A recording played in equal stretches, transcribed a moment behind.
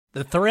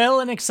The thrill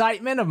and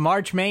excitement of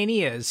March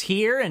Mania is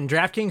here, and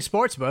DraftKings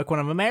Sportsbook, one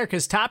of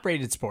America's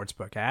top-rated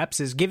sportsbook apps,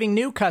 is giving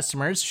new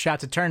customers a shot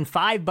to turn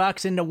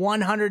 $5 into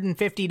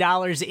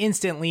 $150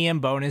 instantly in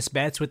bonus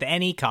bets with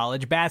any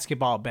college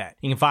basketball bet.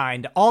 You can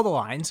find all the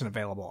lines and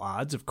available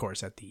odds, of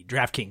course, at the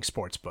DraftKings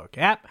Sportsbook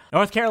app.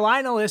 North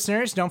Carolina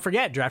listeners, don't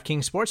forget,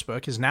 DraftKings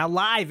Sportsbook is now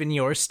live in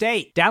your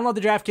state. Download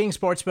the DraftKings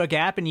Sportsbook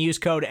app and use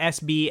code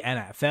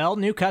SBNFL.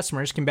 New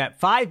customers can bet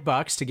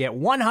 $5 to get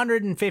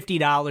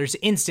 $150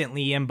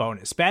 instantly in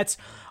bonus bets,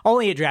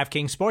 only at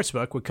DraftKings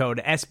Sportsbook with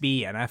code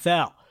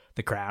SBNFL.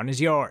 The crown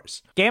is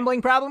yours.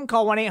 Gambling problem?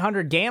 Call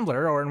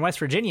 1-800-GAMBLER, or in West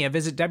Virginia,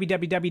 visit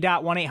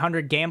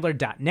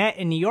www.1800gambler.net.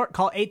 In New York,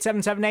 call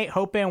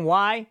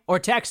 877-8-HOPE-NY or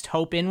text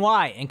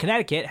HOPE-NY. In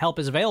Connecticut, help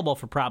is available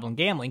for problem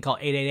gambling. Call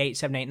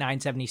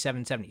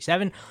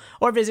 888-789-7777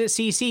 or visit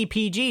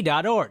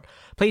ccpg.org.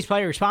 Please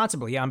play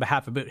responsibly on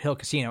behalf of Boot Hill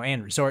Casino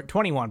and Resort.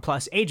 21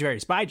 plus, age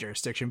varies by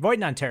jurisdiction. Void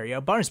in Ontario.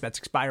 Bonus bets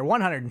expire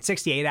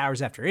 168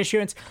 hours after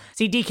issuance.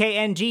 See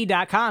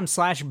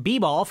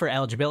dkng.com/bball for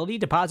eligibility,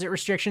 deposit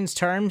restrictions,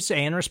 terms,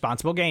 and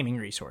responsible gaming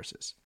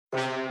resources.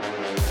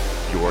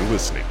 You're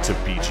listening to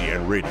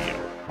BGN Radio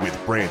with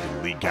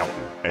Brandon Lee Gouton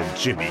and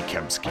Jimmy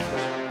Kemsky.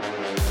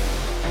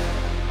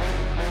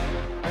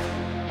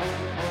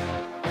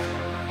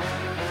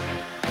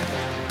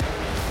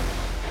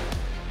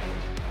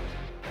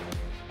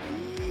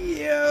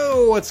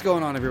 What's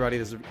going on, everybody?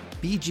 This is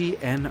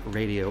BGN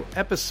Radio,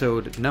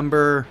 episode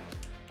number,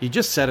 you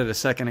just said it a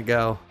second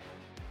ago.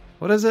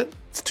 What is it?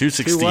 It's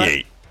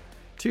 268.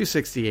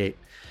 268.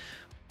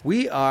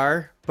 We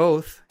are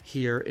both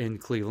here in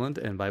Cleveland,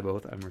 and by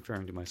both, I'm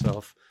referring to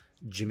myself,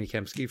 Jimmy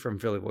Kemsky from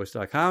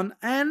PhillyVoice.com,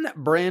 and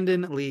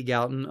Brandon Lee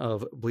Gouton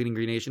of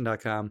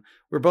BleedingGreenNation.com.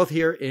 We're both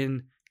here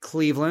in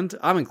Cleveland.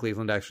 I'm in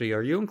Cleveland, actually.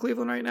 Are you in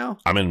Cleveland right now?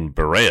 I'm in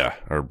Berea,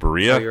 or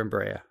Berea. Oh, you're in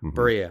Berea. Mm-hmm.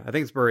 Berea. I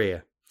think it's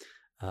Berea.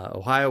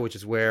 Ohio, which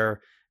is where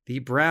the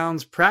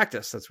Browns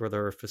practice. That's where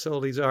their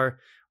facilities are.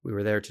 We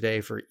were there today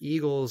for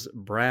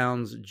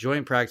Eagles-Browns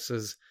joint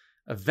practices.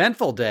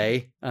 Eventful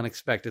day,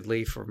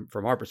 unexpectedly, from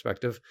our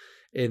perspective,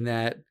 in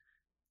that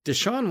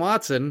Deshaun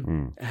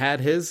Watson had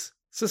his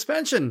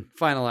suspension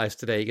finalized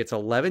today. He gets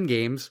 11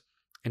 games,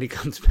 and he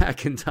comes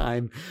back in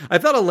time. I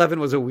thought 11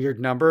 was a weird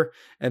number,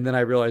 and then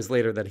I realized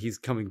later that he's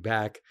coming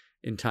back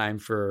in time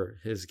for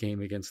his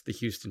game against the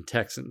Houston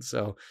Texans.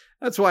 So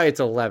that's why it's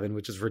 11,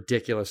 which is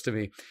ridiculous to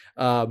me.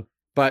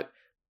 But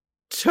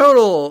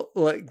total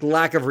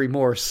lack of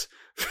remorse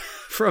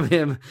from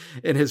him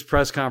in his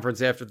press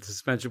conference after the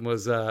suspension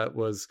was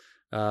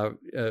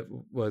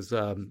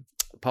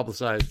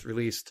publicized,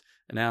 released,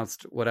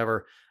 announced,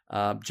 whatever.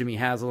 Jimmy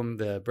Haslam,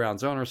 the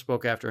Browns owner,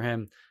 spoke after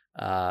him.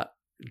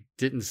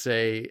 Didn't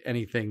say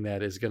anything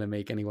that is going to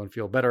make anyone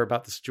feel better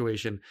about the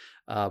situation.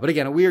 But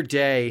again, a weird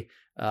day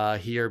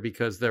here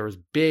because there was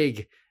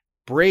big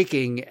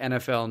breaking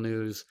NFL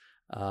news,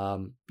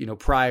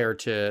 prior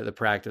to the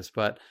practice,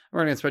 but we're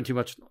not going to spend too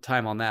much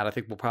time on that. I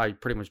think we'll probably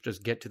pretty much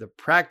just get to the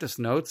practice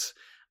notes.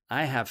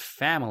 I have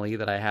family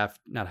that I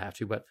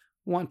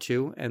want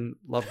to and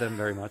love them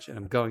very much. And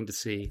I'm going to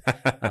see,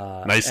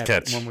 nice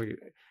catch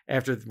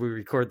after we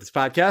record this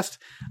podcast,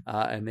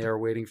 and they are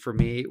waiting for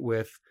me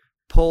with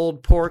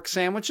pulled pork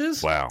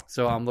sandwiches. Wow.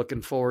 So I'm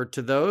looking forward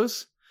to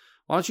those.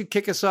 Why don't you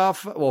kick us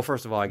off? Well,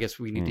 first of all, I guess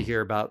we need to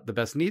hear about the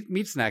best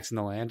meat snacks in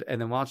the land,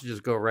 and then why don't you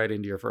just go right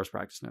into your first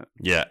practice note?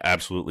 Yeah,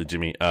 absolutely,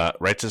 Jimmy.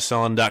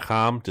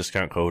 RightToSellin.com,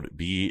 discount code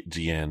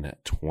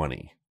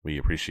BGN20. We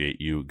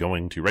appreciate you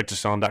going to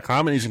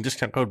RightToSellin.com and using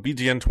discount code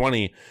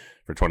BGN20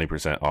 for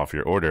 20% off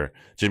your order.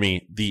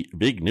 Jimmy, the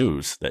big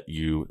news that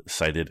you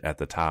cited at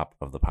the top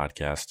of the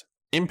podcast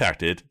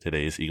impacted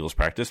today's Eagles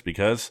practice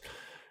because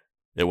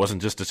it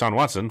wasn't just Deshaun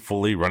Watson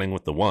fully running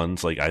with the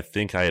ones. Like I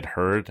think I had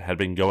heard had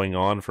been going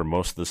on for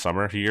most of the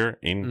summer here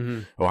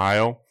in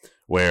Ohio,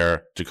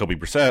 where Jacoby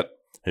Brissett,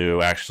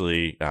 who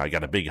actually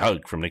got a big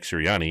hug from Nick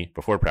Sirianni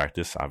before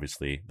practice,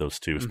 obviously those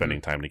two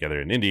spending time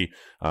together in Indy,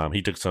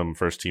 he took some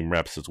first team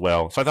reps as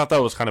well. So I thought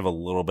that was kind of a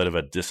little bit of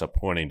a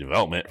disappointing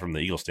development from the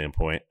Eagles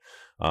standpoint.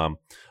 I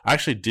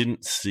actually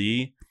didn't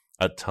see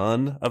a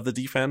ton of the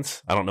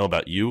defense. I don't know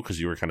about you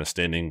because you were kind of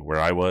standing where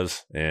I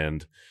was,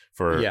 and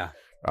for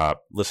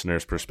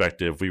listeners'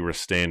 perspective, we were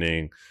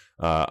standing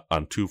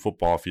on two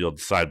football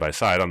fields side by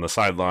side on the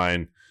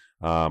sideline,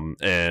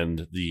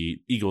 and the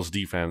Eagles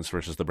defense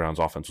versus the Browns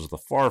offense was the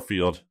far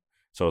field,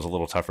 so it was a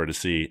little tougher to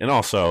see. And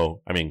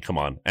also, I mean, come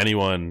on,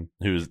 and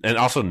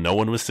also no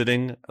one was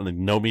sitting,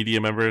 no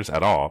media members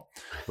at all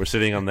were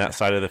sitting on that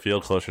side of the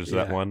field closer to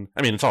that one.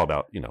 I mean, it's all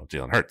about,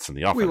 Jalen Hurts and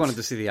the offense. We wanted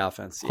to see the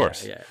offense. Of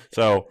course.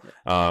 So,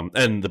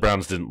 and the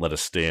Browns didn't let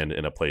us stand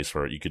in a place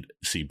where you could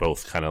see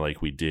both, kind of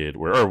like we did,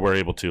 or we're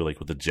able to, like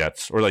with the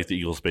Jets, or like the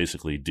Eagles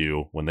basically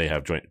do when they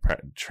have joint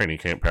training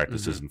camp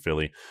practices in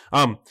Philly.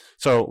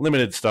 So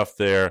limited stuff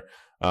there.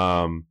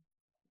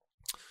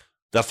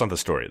 That's not the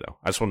story, though.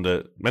 I just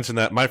wanted to mention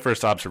that. My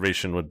first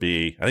observation would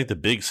be, I think the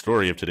big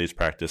story of today's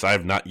practice, I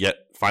have not yet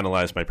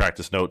finalized my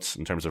practice notes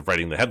in terms of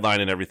writing the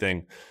headline and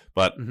everything,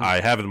 but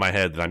I have in my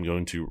head that I'm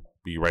going to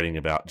be writing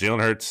about Jalen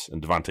Hurts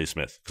and Devontae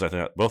Smith, because I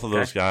think both of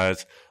those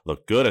guys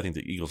look good. I think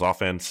the Eagles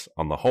offense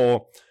on the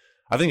whole,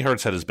 I think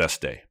Hurts had his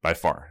best day by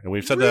far. And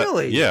we've said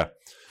really? that. Yeah.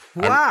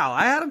 Wow.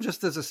 I had him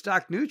just as a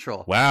stock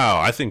neutral. Wow.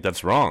 I think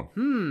that's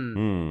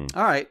wrong.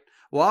 All right.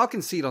 Well, I'll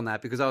concede on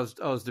that because I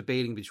was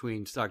debating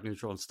between stock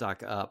neutral and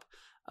stock up.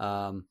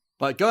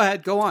 But go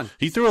ahead. Go on.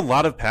 He threw a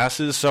lot of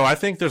passes. So I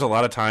think there's a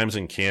lot of times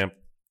in camp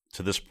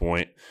to this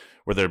point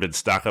where there have been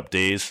stock up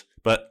days,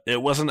 but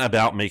it wasn't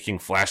about making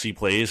flashy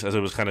plays, as it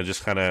was kind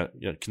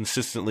of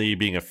consistently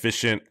being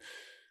efficient.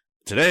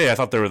 Today, I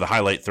thought there were the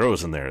highlight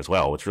throws in there as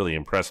well, which really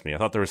impressed me. I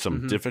thought there were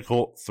some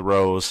difficult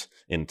throws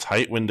in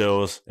tight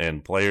windows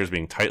and players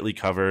being tightly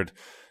covered.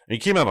 And he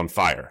came out on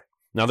fire.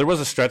 Now, there was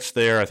a stretch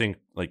there. I think,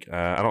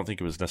 I don't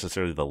think it was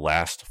necessarily the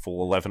last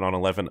full 11 on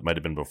 11. It might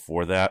have been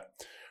before that,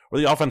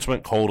 where the offense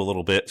went cold a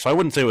little bit. So I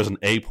wouldn't say it was an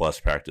A-plus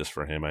practice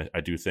for him.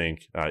 I do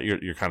think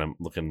you're kind of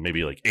looking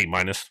maybe like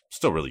A-minus,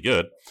 still really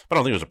good. But I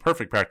don't think it was a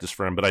perfect practice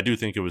for him. But I do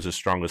think it was his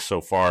strongest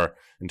so far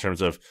in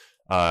terms of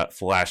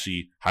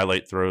flashy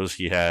highlight throws.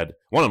 He had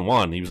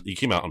one-on-one. He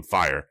came out on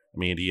fire. I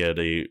mean, he had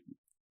a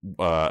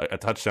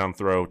touchdown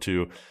throw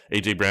to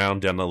A.J. Brown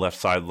down the left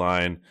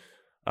sideline,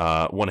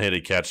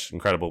 one-handed catch,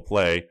 incredible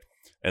play.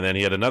 And then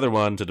he had another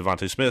one to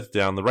Devontae Smith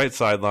down the right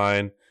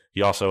sideline.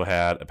 He also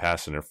had a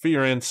pass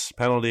interference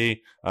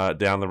penalty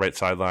down the right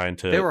sideline.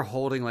 They were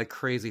holding like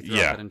crazy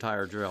throughout that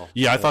entire drill.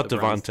 Yeah, I thought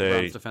Devontae,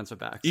 Browns defensive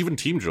backs, even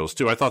team drills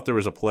too. I thought there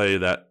was a play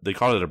that they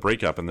called it a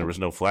breakup and there was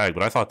no flag,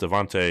 but I thought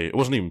Devontae, it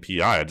wasn't even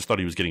PI. I just thought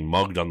he was getting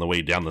mugged on the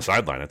way down the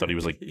sideline. I thought he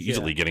was like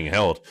easily getting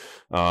held.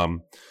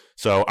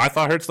 So I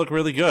thought Hurts looked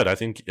really good. I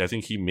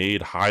think he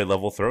made high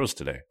level throws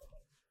today.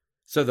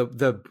 So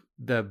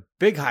the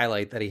big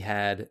highlight that he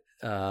had,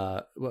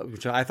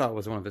 which I thought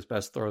was one of his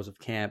best throws of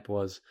camp,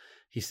 was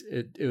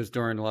it was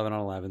during 11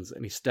 on 11s,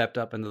 and he stepped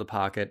up into the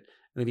pocket,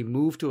 and then he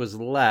moved to his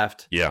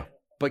left,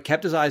 but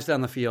kept his eyes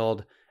down the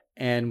field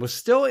and was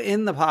still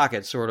in the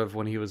pocket sort of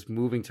when he was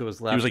moving to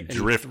his left. He was like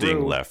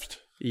drifting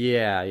left.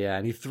 Yeah,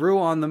 and he threw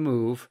on the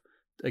move,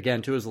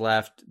 again, to his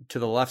left, to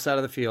the left side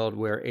of the field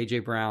where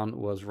A.J. Brown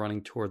was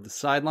running toward the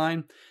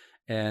sideline,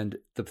 and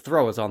the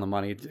throw was on the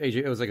money.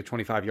 It was like a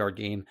 25-yard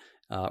gain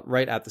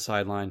right at the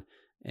sideline,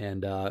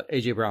 and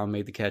A.J. Brown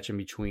made the catch in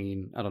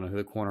between, I don't know who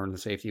the corner and the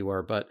safety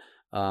were, but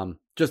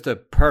just a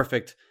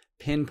perfect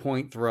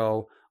pinpoint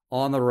throw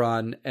on the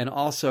run. And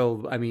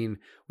also, I mean,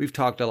 we've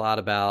talked a lot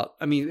about,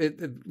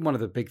 one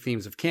of the big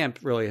themes of camp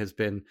really has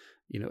been,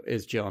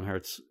 is Jalen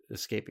Hurts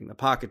escaping the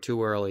pocket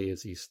too early?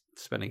 Is he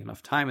spending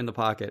enough time in the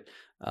pocket?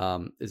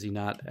 Is he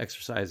not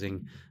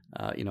exercising,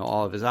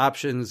 all of his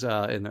options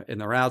in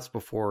the routes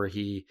before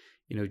he,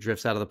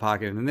 drifts out of the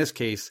pocket? And in this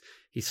case,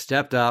 he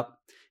stepped up,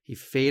 he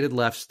faded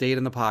left, stayed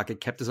in the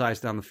pocket, kept his eyes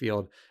down the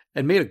field,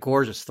 and made a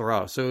gorgeous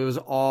throw. So it was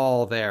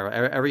all there.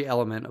 Every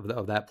element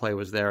of that play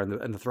was there,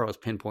 and the throw was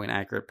pinpoint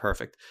accurate,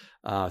 perfect.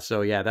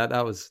 So yeah,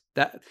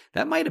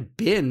 that might have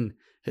been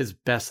his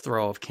best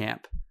throw of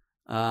camp.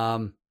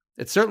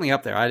 It's certainly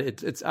up there.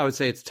 I would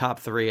say it's top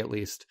 3 at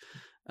least.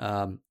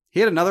 He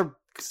had another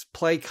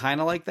play kind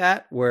of like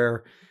that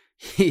where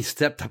he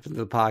stepped up into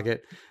the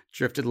pocket,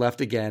 drifted left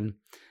again,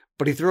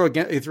 but he threw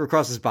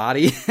across his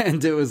body,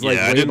 and it was like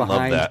way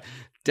behind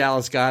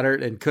Dallas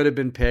Goedert, and could have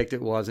been picked.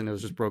 It wasn't. It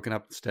was just broken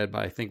up instead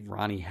by, I think,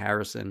 Ronnie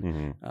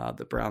Harrison,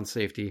 the Browns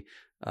safety.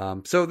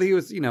 So he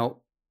was,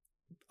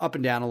 up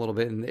and down a little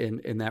bit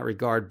in that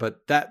regard.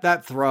 But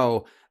that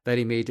throw that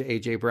he made to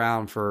A.J.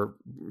 Brown for,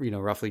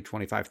 roughly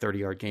 25,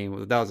 30-yard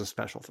gain, that was a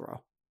special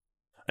throw.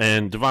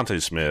 And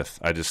Devontae Smith,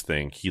 I just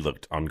think he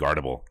looked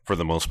unguardable for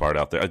the most part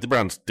out there. The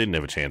Browns didn't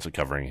have a chance of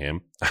covering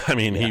him. I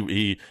mean,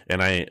 we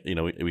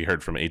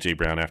heard from A.J.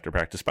 Brown after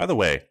practice. By the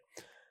way,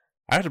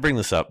 I have to bring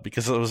this up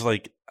because it was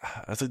like,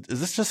 I said, is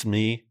this just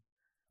me?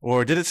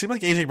 Or did it seem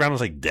like A.J. Brown was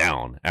like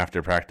down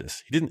after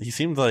practice? He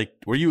seemed like,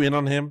 were you in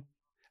on him?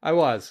 I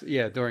was,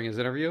 during his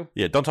interview.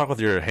 Yeah, don't talk with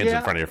your hands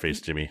in front of your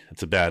face, Jimmy.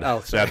 It's bad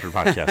for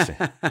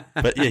podcasting.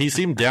 But yeah, he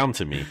seemed down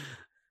to me.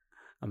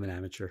 I'm an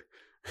amateur.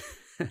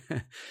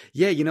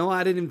 Yeah,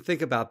 I didn't even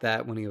think about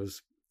that when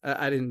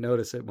I didn't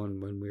notice it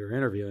when we were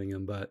interviewing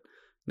him, but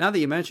now that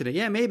you mention it,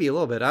 yeah, maybe a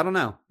little bit. I don't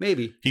know.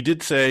 Maybe. He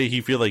did say he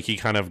feel like he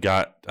kind of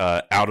got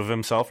out of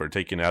himself or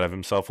taken out of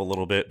himself a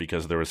little bit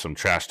because there was some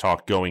trash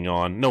talk going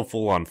on. No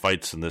full-on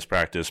fights in this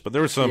practice, but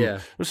there was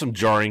some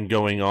jarring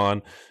going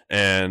on.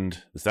 And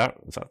is that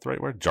the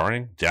right word?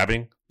 Jarring?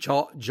 Jabbing?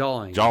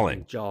 Jawing.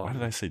 Why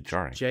did I say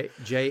jarring?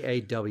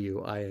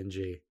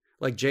 Jawing.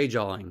 Like Jay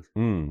Jawing.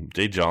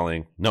 Jay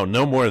Jawing.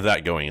 No more of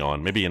that going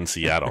on. Maybe in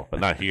Seattle, but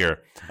not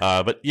here.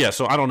 But yeah,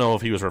 so I don't know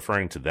if he was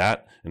referring to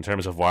that in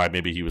terms of why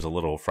maybe he was a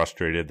little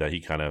frustrated that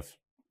he kind of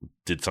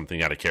did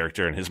something out of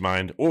character in his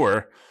mind,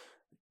 or,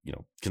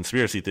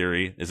 conspiracy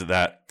theory is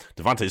that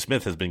Devontae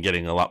Smith has been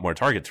getting a lot more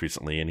targets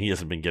recently and he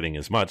hasn't been getting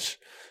as much.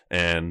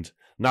 And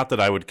not that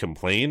I would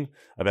complain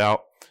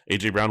about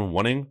A.J. Brown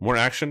wanting more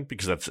action,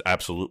 because that's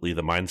absolutely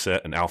the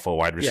mindset an alpha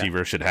wide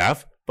receiver should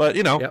have. But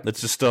Yep.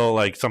 it's just still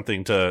like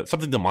something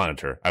to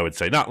monitor. I would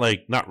say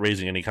not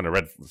raising any kind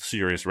of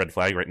serious red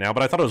flag right now.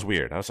 But I thought it was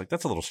weird. I was like,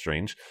 that's a little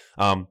strange.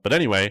 But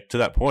anyway, to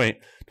that point,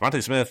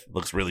 DeVonta Smith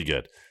looks really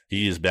good.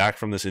 He is back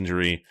from this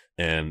injury,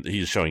 and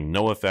he's showing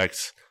no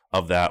effects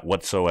of that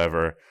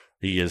whatsoever.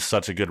 He is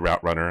such a good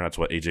route runner. That's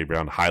what A.J.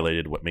 Brown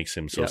highlighted, what makes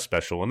him so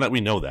special. And that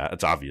we know that.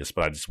 It's obvious,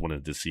 but I just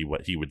wanted to see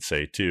what he would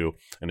say too,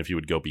 and if he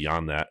would go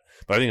beyond that.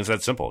 But I think it's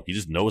that simple. He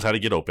just knows how to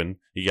get open.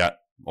 He got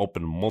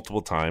open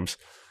multiple times,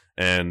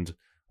 and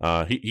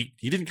he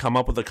didn't come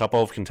up with a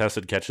couple of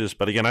contested catches.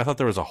 But again, I thought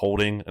there was a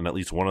holding and at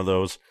least one of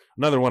those.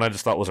 Another one I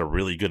just thought was a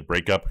really good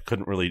breakup.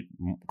 I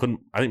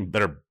think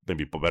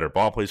better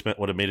ball placement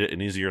would have made it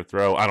an easier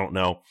throw. I don't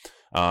know.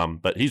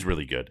 But he's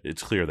really good.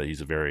 It's clear that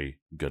he's a very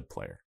good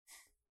player.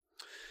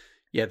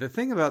 Yeah, the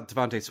thing about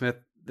DeVonta Smith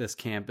this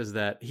camp is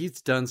that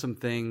he's done some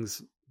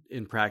things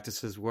in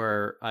practices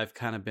where I've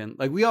kind of been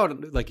like,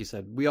 like you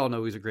said, we all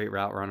know he's a great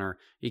route runner.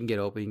 He can get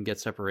open, he can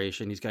get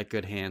separation, he's got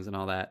good hands and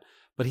all that.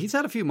 But he's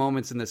had a few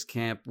moments in this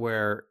camp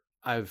where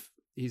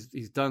he's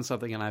done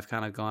something and I've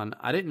kind of gone,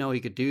 I didn't know he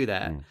could do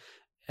that.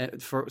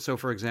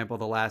 For example,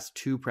 the last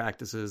 2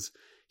 practices,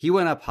 he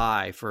went up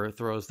high for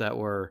throws that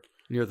were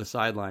near the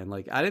sideline.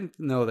 Like, I didn't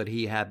know that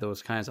he had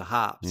those kinds of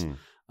hops.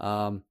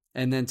 And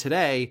then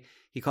today,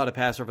 he caught a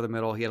pass over the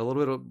middle. He had a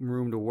little bit of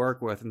room to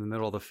work with in the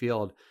middle of the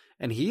field.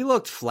 And he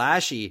looked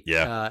flashy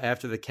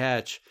after the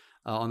catch,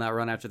 on that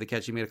run after the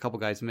catch. He made a couple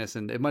guys miss,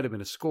 and it might have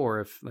been a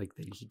score if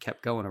he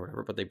kept going or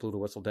whatever, but they blew the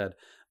whistle dead.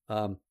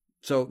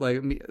 So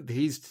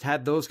he's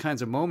had those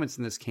kinds of moments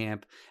in this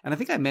camp. And I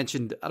think I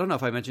don't know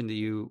if I mentioned to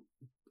you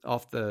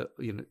off the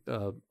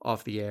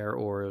air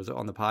or it was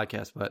on the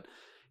podcast, but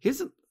he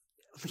doesn't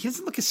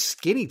look as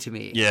skinny to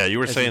me. Yeah, you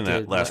were saying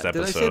that last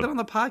episode. Did I say that on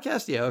the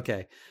podcast? Yeah,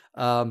 okay.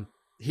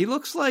 He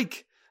looks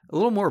like a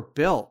little more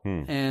built,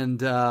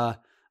 and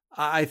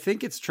I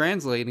think it's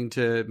translating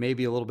to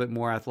maybe a little bit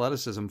more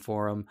athleticism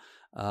for him.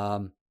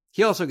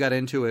 He also got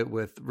into it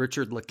with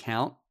Richard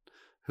LeCount,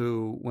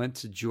 who went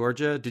to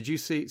Georgia. Did you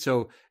see?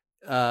 So,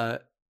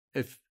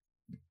 if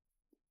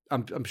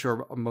I'm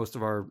sure most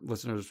of our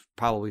listeners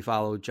probably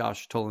follow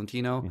Josh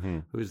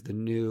Tolentino, who's the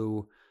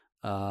new.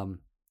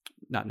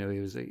 Not new.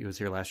 He was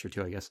here last year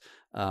too, I guess.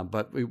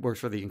 But he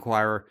works for the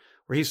Inquirer,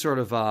 where he's sort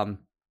of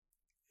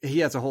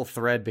he has a whole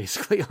thread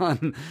basically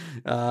on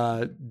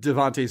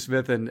DeVonta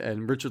Smith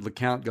and Richard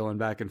LeCount going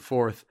back and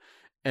forth.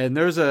 And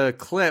there's a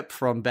clip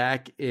from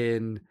back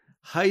in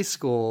high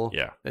school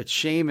that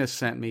Seamus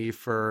sent me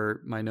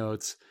for my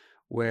notes,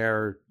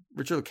 where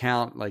Richard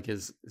LeCount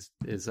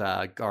is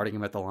guarding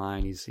him at the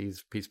line.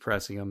 He's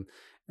pressing him,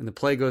 and the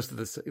play goes to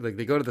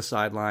they go to the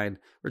sideline.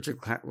 Richard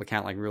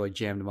LeCount really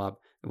jammed him up.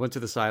 Went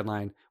to the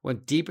sideline,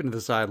 went deep into the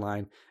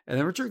sideline, and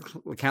then Richard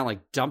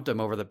LeCount dumped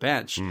him over the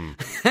bench. And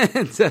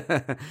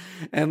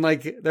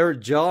they were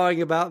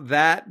jawing about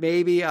that,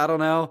 maybe, I don't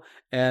know.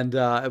 And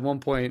at one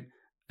point,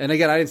 and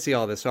again, I didn't see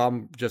all this, so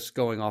I'm just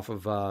going off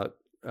of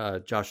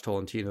Josh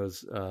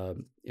Tolentino's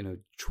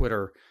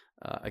Twitter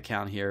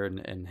account here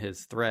and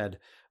his thread.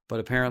 But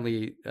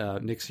apparently,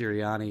 Nick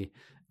Sirianni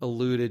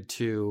alluded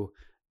to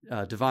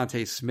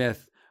DeVonta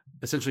Smith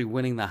essentially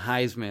winning the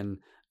Heisman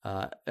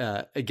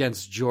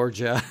against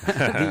Georgia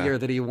the year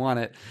that he won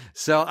it.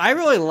 So I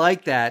really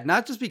like that,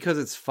 not just because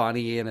it's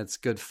funny and it's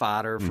good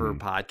fodder for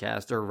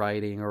podcast or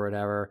writing or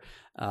whatever,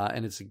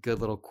 and it's a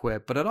good little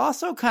quip, but it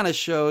also kind of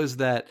shows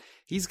that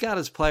he's got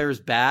his players'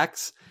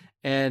 backs,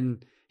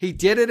 and he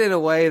did it in a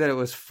way that it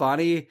was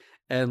funny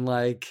and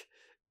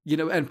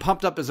and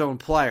pumped up his own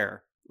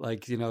player.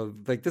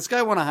 This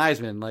guy won a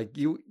Heisman.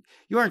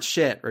 You aren't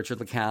shit, Richard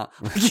LeCount.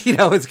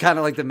 It's kind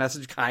of like the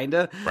message, right.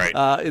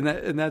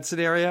 In that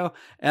scenario.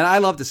 And I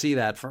love to see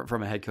that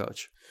from a head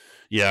coach.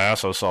 Yeah, I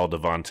also saw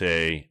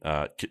DeVonta.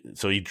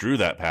 So he drew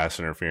that pass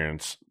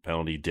interference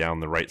penalty down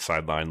the right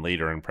sideline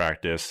later in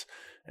practice.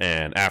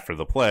 And after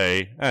the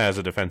play, as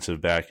a defensive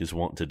back is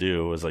wont to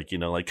do, was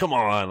come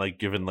on,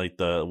 given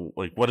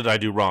what did I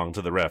do wrong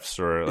to the refs?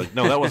 Or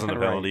no, that wasn't a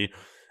penalty.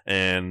 Right.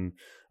 And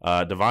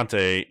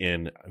DeVonta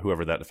and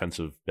whoever that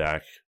defensive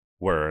back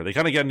were, they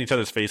kind of get in each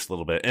other's face a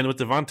little bit. And with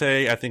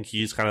DeVonta, I think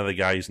he's kind of the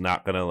guy who's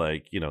not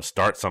going to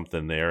start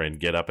something there and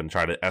get up and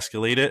try to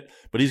escalate it.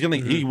 But he's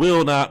going to, he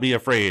will not be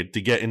afraid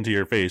to get into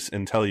your face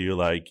and tell you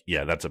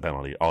yeah, that's a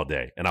penalty all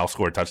day. And I'll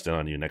score a touchdown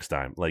on you next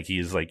time.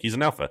 He's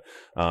an alpha,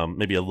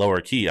 maybe a lower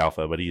key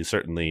alpha, but he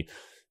certainly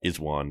is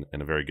one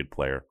and a very good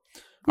player.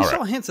 We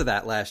saw hints of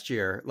that last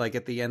year,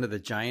 at the end of the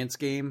Giants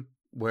game,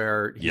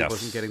 where he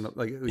wasn't getting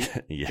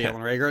Jalen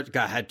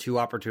Reagor had 2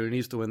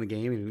 opportunities to win the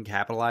game. He didn't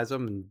capitalize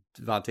them, and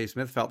DeVonta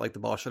Smith felt like the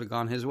ball should have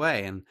gone his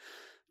way, and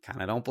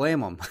kind of don't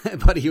blame him.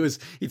 But he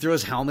threw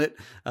his helmet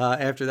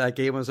after that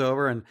game was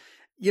over, and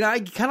I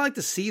kind of like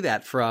to see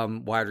that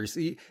from wide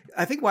receivers.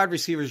 I think wide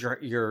receivers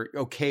you're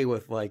okay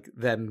with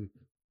them,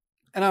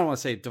 and I don't want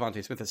to say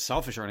DeVonta Smith is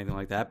selfish or anything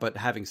like that, but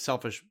having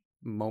selfish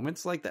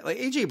moments like that.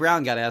 A.J.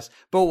 Brown got asked.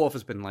 Bo Wolf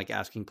has been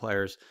asking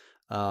players,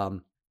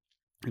 who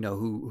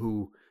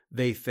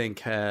they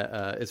think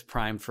is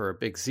primed for a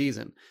big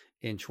season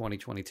in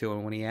 2022.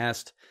 And when he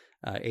asked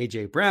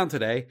A.J. Brown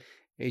today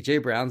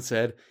AJ Brown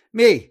said,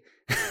 me.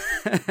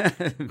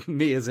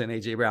 Me as in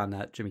AJ Brown,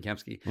 not Jimmy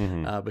Kempski.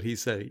 But he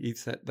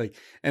said like,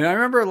 and I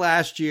remember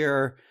last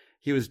year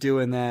he was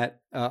doing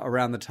that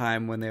around the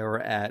time when they were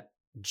at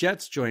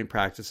Jets joint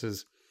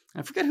practices.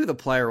 I forget who the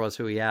player was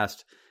who he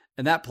asked,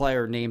 and that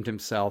player named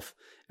himself,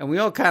 and we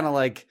all kind of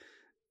like,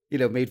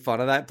 made fun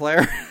of that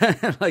player,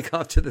 like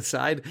off to the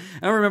side.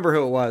 I don't remember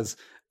who it was.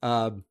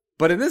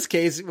 But in this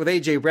case with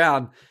AJ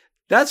Brown,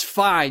 that's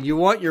fine. You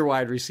want your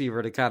wide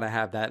receiver to kind of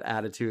have that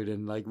attitude,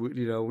 and like,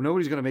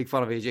 nobody's going to make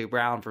fun of AJ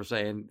Brown for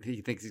saying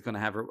he thinks he's going to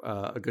have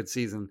a good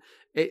season.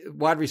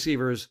 Wide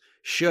receivers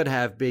should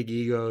have big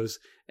egos,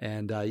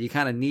 and you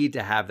kind of need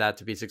to have that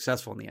to be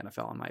successful in the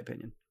NFL, in my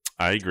opinion.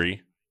 I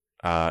agree.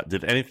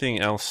 Did anything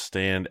else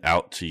stand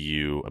out to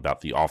you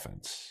about the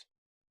offense?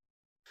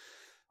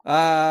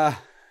 Well,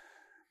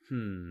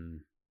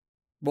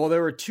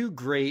 there were two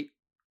great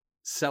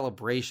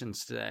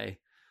celebrations today.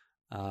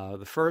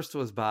 The first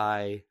was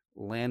by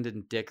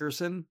Landon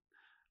Dickerson,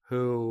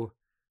 who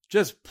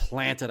just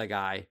planted a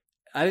guy.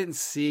 I didn't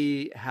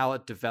see how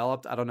it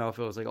developed. I don't know if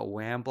it was like a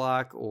wham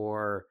block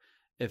or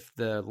if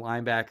the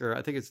linebacker,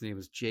 I think his name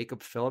was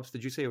Jacob Phillips.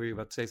 Did you say, were you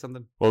about to say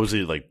something? What was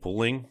he, like,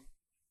 pulling?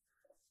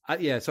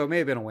 Yeah, so it may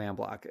have been a wham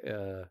block,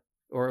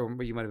 or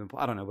you might have been,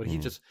 I don't know, but he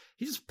just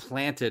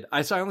planted.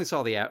 I only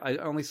saw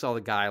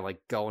the guy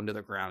like go into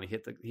the ground. He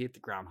hit the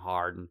ground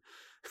hard, and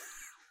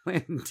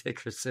Landon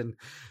Dickerson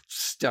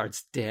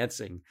starts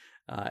dancing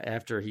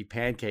after he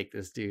pancaked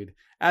this dude.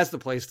 As the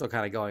play's still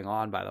kind of going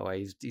on, by the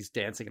way, he's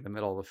dancing in the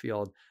middle of the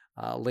field.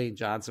 Lane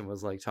Johnson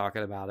was like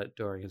talking about it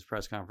during his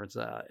press conference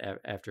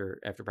after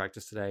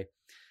practice today.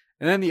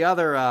 And then the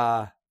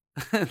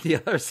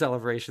other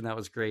celebration that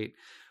was great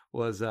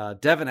was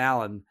Devin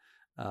Allen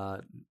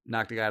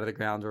knocked a guy to the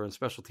ground during a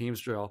special teams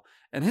drill,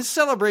 and his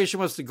celebration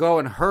was to go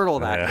and hurdle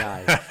that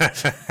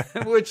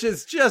guy, which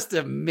is just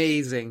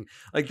amazing.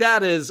 Like,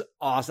 that is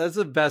awesome. That's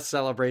the best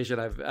celebration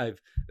I've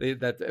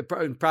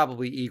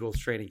probably Eagles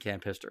training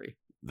camp history.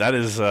 That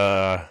is,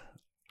 I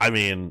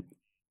mean,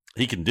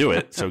 he can do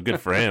it, so good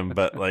for him.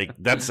 But like,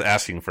 that's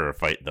asking for a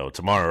fight though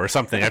tomorrow or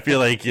something. I feel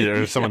like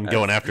someone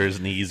going after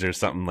his knees or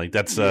something like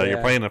that's.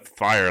 You're playing a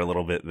fire a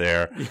little bit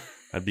there.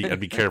 I'd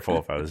be careful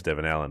if I was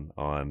Devin Allen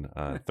on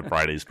the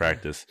Friday's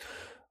practice.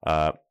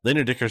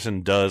 Landon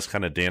Dickerson does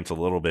kind of dance a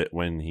little bit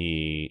when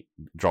he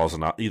draws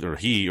either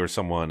he or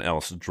someone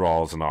else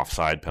draws an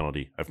offside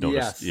penalty. I've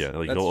noticed. Yes,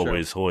 like he'll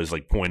always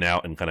like point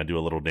out and kind of do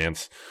a little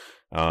dance.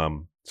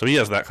 So he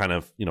has that kind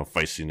of,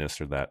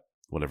 feistiness or that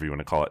whatever you want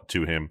to call it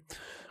to him.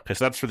 Okay,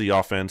 so that's for the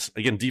offense.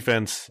 Again,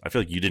 defense, I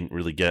feel like you didn't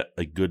really get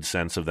a good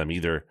sense of them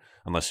either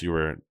unless you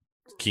were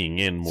keying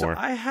in more.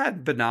 So I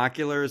had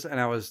binoculars and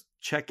I was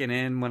checking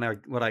in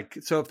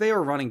so if they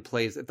were running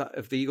plays,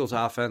 if the Eagles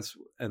offense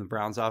and the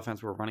Browns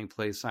offense were running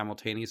plays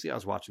simultaneously, I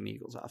was watching the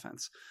Eagles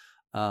offense.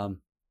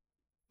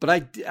 But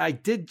I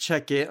did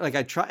check it. Like,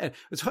 I tried,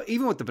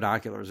 even with the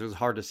binoculars, it was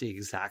hard to see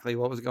exactly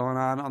what was going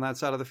on that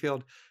side of the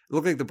field. It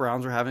looked like the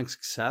Browns were having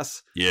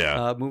success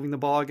moving the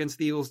ball against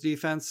the Eagles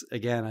defense.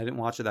 Again, I didn't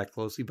watch it that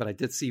closely, but I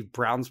did see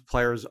Browns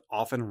players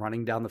often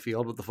running down the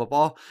field with the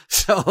football.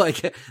 So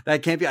like,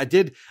 that can't be, I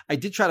did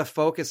try to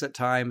focus at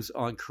times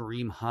on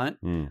Kareem Hunt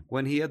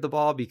when he had the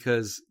ball,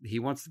 because he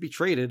wants to be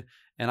traded.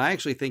 And I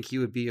actually think he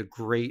would be a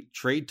great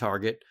trade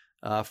target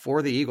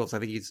for the Eagles. I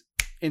think he's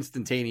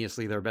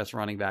instantaneously their best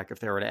running back if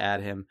they were to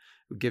add him,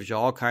 who gives you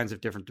all kinds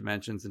of different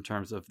dimensions in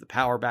terms of the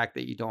power back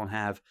that you don't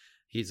have.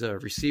 He's a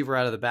receiver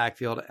out of the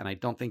backfield, and I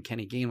don't think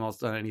Kenny Gainwell's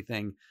done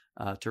anything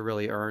to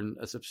really earn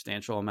a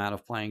substantial amount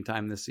of playing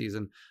time this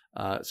season.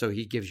 So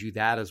he gives you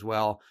that as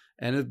well.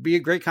 And it'd be a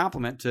great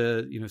compliment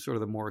to, sort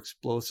of the more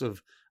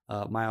explosive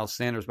Miles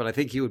Sanders. But I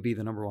think he would be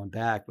the number one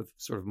back with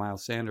sort of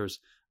Miles Sanders.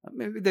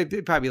 Maybe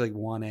they'd probably like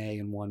 1A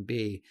and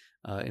 1B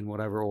in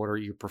whatever order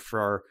you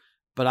prefer.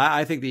 But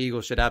I think the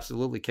Eagles should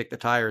absolutely kick the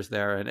tires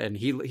there, and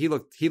he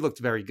looked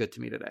very good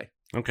to me today.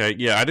 Okay,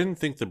 yeah, I didn't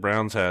think the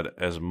Browns had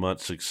as much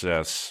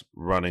success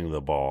running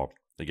the ball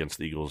against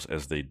the Eagles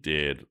as they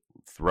did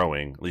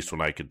throwing, at least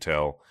when I could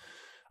tell.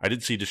 I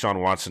did see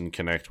Deshaun Watson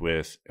connect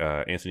with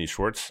Anthony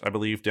Schwartz, I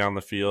believe, down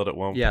the field at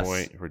one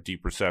point for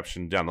deep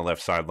reception down the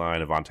left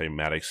sideline. Avonte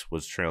Maddox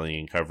was trailing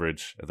in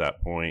coverage at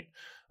that point.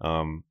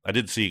 I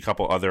did see a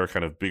couple other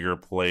kind of bigger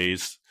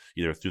plays,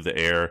 either through the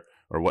air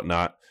or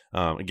whatnot.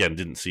 Again,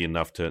 didn't see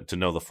enough to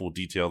know the full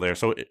detail there.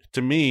 So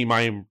to me,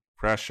 my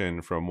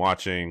impression from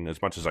watching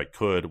as much as I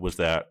could was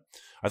that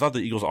I thought the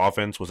Eagles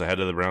offense was ahead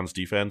of the Browns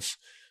defense,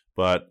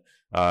 but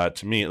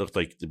to me, it looked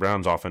like the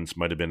Browns offense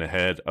might have been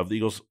ahead of the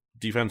Eagles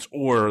defense,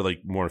 or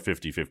like more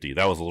 50-50.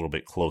 That was a little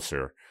bit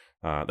closer.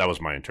 That was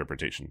my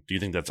interpretation. Do you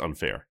think that's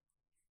unfair?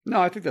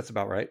 No, I think that's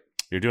about right.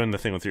 You're doing the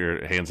thing with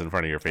your hands in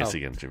front of your face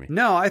again, Jimmy.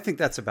 No, I think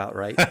that's about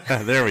right.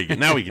 There we go.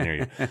 Now we can hear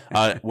you.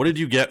 What did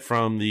you get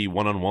from the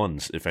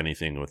one-on-ones, if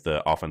anything, with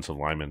the offensive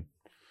linemen?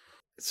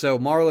 So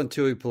Marlon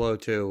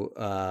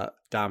Tuipulotu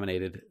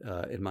dominated,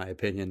 in my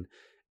opinion.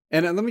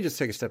 And let me just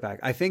take a step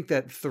back. I think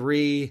that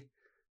 3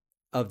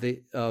 of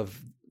the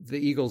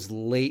Eagles'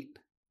 late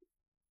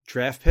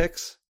draft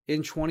picks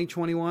in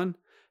 2021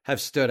 have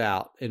stood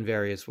out in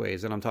various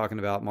ways. And I'm talking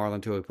about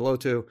Marlon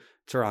Tuipulotu,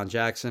 Teron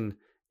Jackson,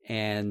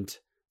 and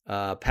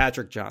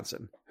Patrick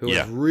Johnson, who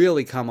has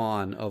really come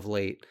on of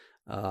late.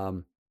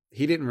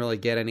 He didn't really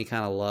get any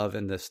kind of love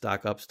in the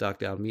stock up, stock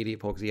down media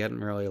poll because he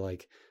hadn't really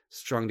like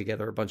strung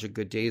together a bunch of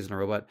good days in a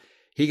row. But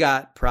he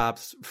got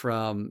props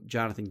from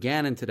Jonathan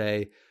Gannon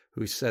today,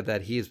 who said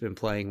that he has been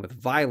playing with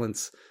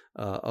violence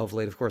of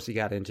late. Of course, he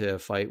got into a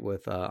fight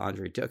with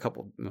Andre, a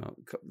couple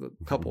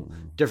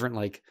different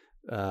like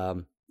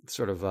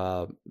sort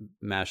of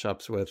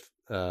mashups with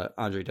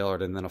Andre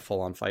Dillard, and then a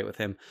full-on fight with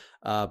him.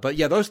 But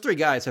yeah, those three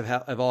guys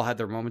have all had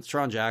their moments.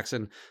 Teron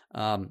Jackson,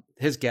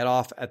 his get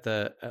off at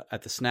the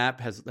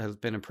snap has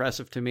been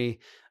impressive to me.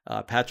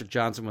 Patrick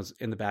Johnson was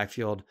in the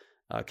backfield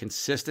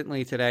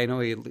consistently today. I know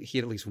he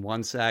had at least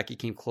one sack. He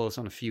came close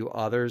on a few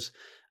others.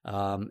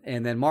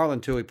 And then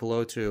Marlon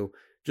Tuipulotu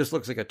just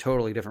looks like a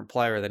totally different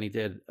player than he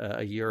did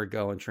a year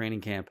ago in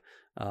training camp.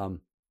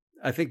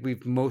 I think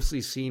we've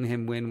mostly seen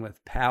him win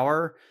with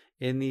power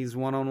in these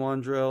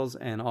one-on-one drills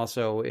and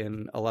also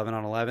in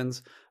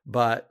 11-on-11s,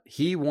 but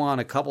he won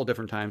a couple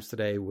different times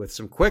today with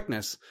some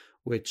quickness,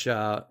 which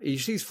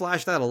he's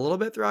flashed that a little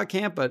bit throughout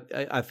camp, but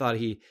I thought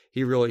he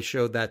really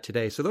showed that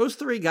today. So those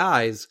three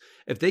guys,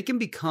 if they can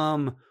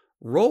become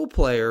role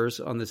players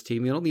on this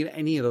team, you don't need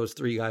any of those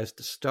three guys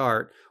to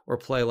start or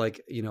play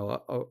like,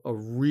 a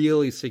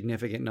really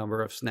significant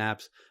number of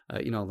snaps,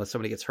 unless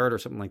somebody gets hurt or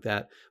something like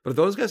that. But if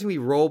those guys can be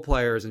role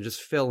players and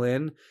just fill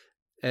in,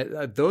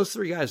 those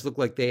three guys look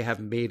like they have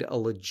made a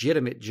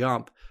legitimate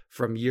jump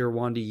from year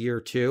one to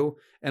year two.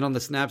 And on the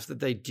snaps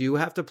that they do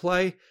have to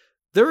play,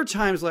 there were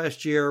times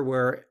last year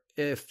where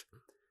if,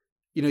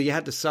 you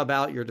had to sub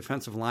out your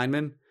defensive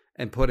lineman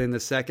and put in the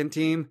second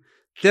team,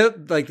 the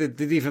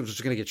defense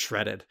was going to get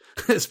shredded,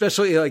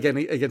 especially like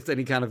against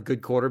any kind of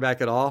good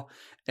quarterback at all.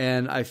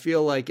 And I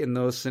feel like in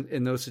those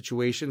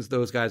situations,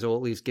 those guys will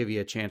at least give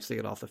you a chance to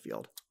get off the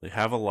field. They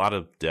have a lot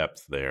of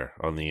depth there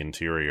on the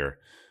interior.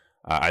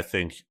 I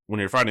think when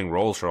you're finding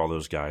roles for all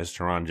those guys,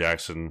 Teron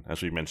Jackson,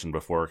 as we mentioned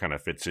before, kind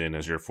of fits in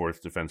as your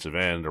fourth defensive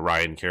end, a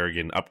Ryan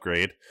Kerrigan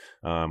upgrade.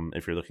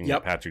 If you're looking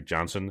at Patrick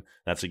Johnson,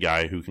 that's a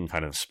guy who can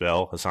kind of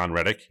spell Hassan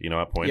Reddick,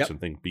 at points and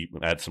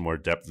add some more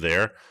depth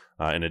there.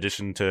 In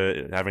addition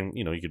to having,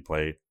 he could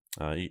play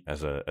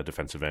as a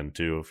defensive end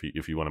too,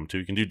 if you want him to.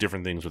 You can do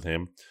different things with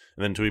him.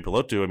 And then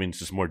Tuipulotu, it's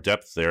just more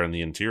depth there in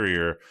the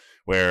interior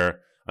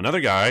where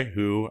another guy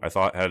who I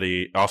thought had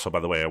also, by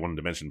the way, I wanted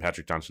to mention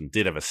Patrick Johnson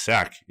did have a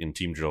sack in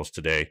team drills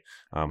today.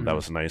 That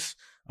was nice.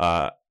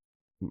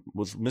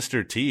 Was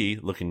Mr. T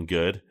looking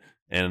good?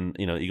 And,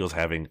 Eagles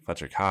having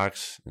Fletcher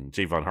Cox and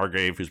Javon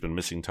Hargrave, who's been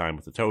missing time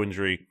with the toe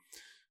injury.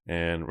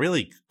 And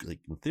really, like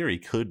in theory,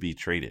 could be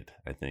traded,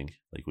 I think,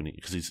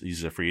 because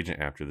he's a free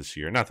agent after this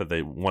year. Not that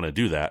they want to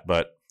do that,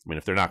 but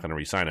if they're not going to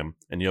re-sign him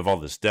and you have all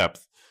this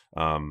depth,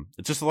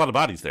 it's just a lot of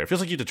bodies there. It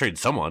feels like you have to trade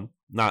someone,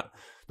 not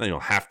you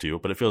don't have to,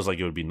 but it feels like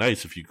it would be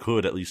nice if you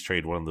could at least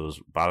trade one of those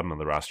bottom of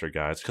the roster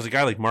guys. Because a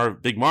guy like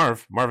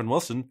Marvin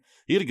Wilson,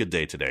 he had a good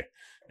day today.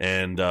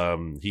 And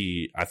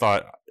I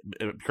thought,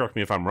 correct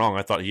me if I'm wrong,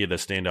 I thought he had a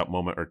standout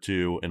moment or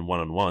two in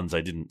one-on-ones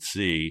I didn't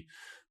see,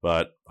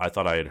 but I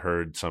thought I had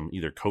heard some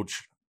either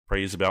coach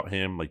praise about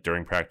him, like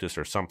during practice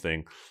or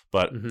something.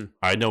 But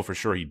I know for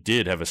sure he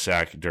did have a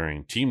sack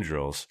during team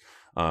drills.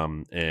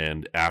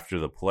 And after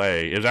the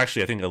play, it was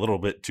actually, I think, a little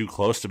bit too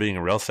close to being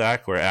a real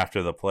sack, where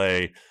after the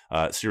play,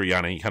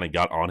 Sirianni, he kind of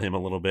got on him a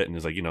little bit and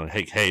was like,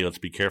 hey, let's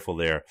be careful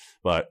there.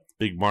 But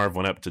Big Marv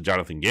went up to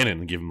Jonathan Gannon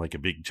and gave him like a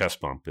big chest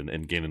bump,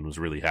 and Gannon was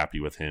really happy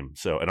with him.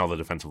 So, and all the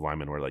defensive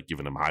linemen were like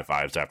giving him high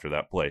fives after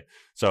that play.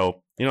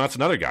 So, that's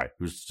another guy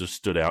who's just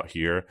stood out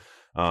here,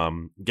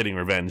 getting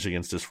revenge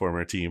against his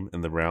former team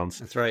in the Browns.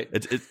 That's right.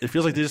 It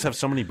feels like they just have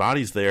so many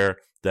bodies there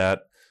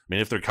that,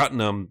 if they're cutting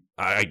them,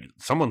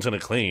 someone's going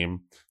to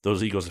claim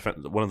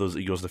one of those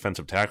Eagles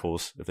defensive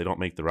tackles if they don't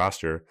make the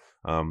roster,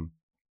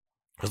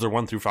 because their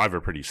 1 through 5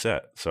 are pretty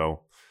set.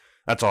 So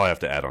that's all I have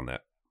to add on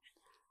that.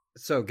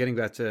 So getting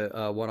back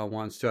to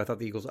one-on-ones too, I thought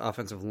the Eagles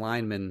offensive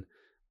linemen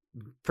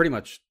pretty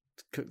much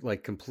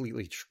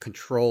completely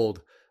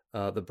controlled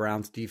the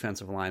Browns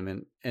defensive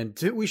linemen. And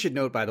we should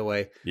note, by the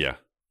way,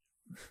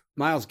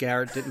 Myles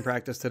Garrett didn't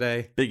practice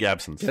today. Big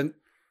absence.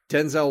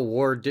 Denzel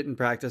Ward didn't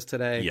practice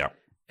today. Yeah.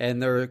 And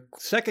their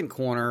second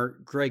corner,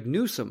 Greg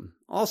Newsome,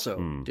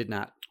 also did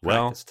not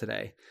practice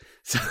today.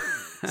 So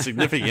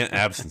significant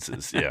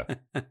absences, yeah.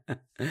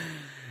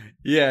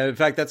 Yeah, in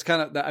fact, that's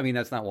kind of,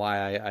 that's not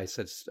why I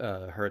said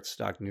Hurts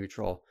stock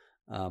neutral.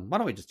 Why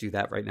don't we just do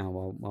that right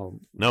now?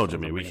 No,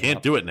 Jimmy, we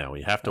can't do it now.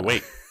 We have to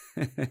wait.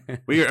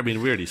 We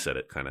already said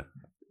it, kind of.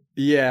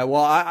 Yeah,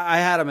 well, I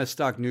had him as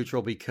stock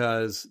neutral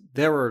because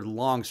there were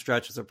long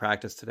stretches of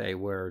practice today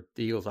where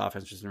the Eagles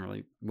offense just didn't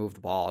really move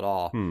the ball at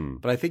all.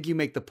 But I think you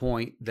make the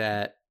point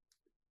that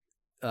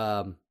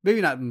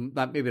maybe not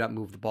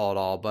move the ball at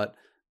all, but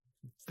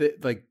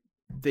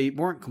they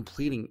weren't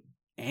completing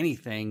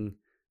anything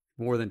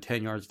more than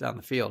 10 yards down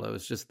the field. It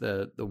was just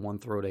the one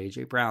throw to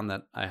A.J. Brown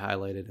that I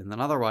highlighted. And then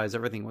otherwise,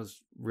 everything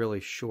was really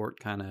short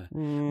kind of.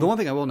 The one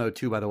thing I will note,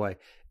 too, by the way,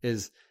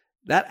 is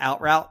that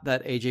out route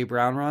that AJ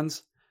Brown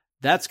runs,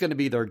 that's going to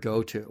be their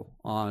go-to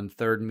on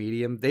third and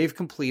medium. They've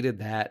completed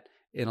that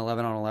in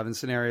 11-on-11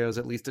 scenarios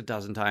at least a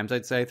dozen times,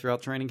 I'd say,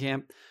 throughout training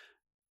camp.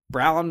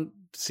 Brown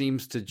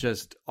seems to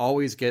just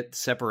always get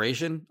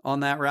separation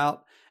on that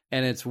route.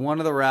 And it's one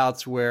of the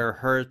routes where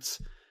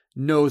Hurts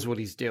knows what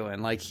he's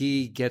doing. Like,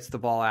 he gets the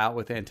ball out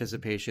with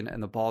anticipation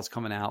and the ball's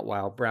coming out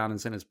while Brown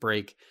is in his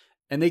break.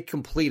 And they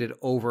complete it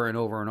over and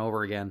over and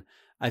over again.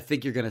 I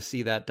think you're going to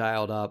see that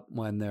dialed up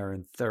when they're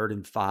in 3rd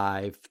and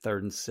 5, 3rd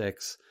and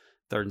 6,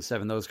 3rd and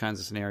 7, those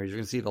kinds of scenarios. You're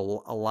going to see a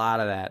lot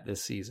of that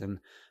this season.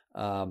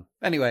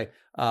 Anyway,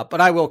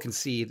 but I will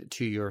concede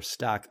to your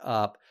stock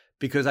up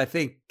because I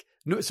think,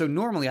 so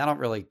normally I don't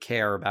really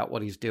care about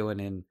what he's doing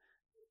in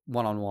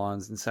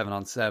 1-on-1s and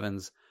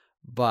 7-on-7s,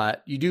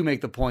 but you do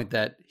make the point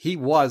that he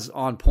was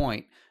on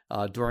point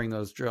during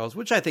those drills,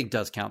 which I think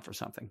does count for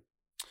something.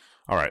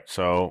 All right,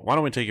 so why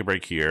don't we take a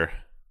break here,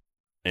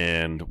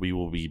 and we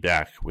will be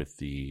back with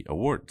the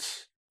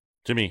awards.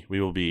 Jimmy, we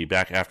will be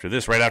back after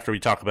this, right after we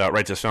talk about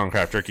Right to Sell and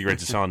Craft Jerky,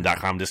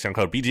 righttoselling.com, discount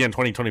code BGN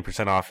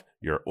 20% off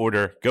your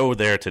order. Go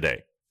there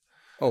today.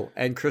 Oh,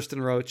 and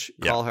Kristen Roach,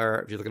 call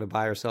her if you're looking to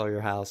buy or sell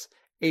your house,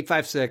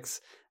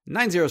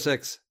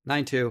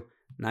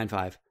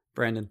 856-906-9295.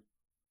 Brandon.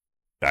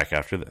 Back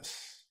after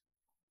this.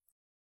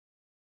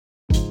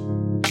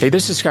 Hey,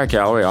 this is Scott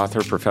Galloway,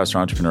 author, professor,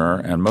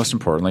 entrepreneur, and most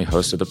importantly,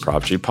 host of the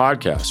Prop G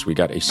podcast. We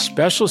got a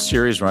special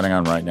series running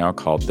on right now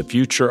called The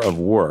Future of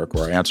Work,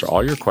 where I answer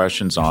all your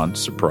questions on,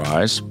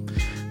 surprise,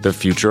 the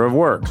future of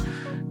work.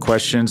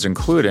 Questions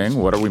including,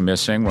 what are we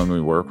missing when we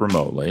work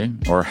remotely?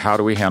 Or how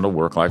do we handle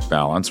work-life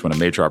balance when a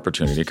major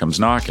opportunity comes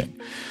knocking?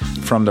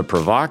 From the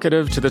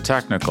provocative to the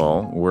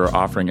technical, we're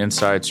offering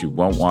insights you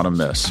won't want to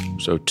miss.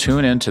 So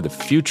tune in to The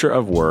Future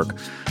of Work,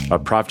 a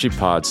Prop G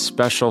Pod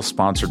special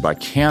sponsored by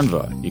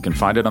Canva. You can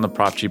find it on the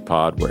Prop G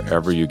Pod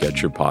wherever you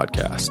get your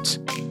podcasts.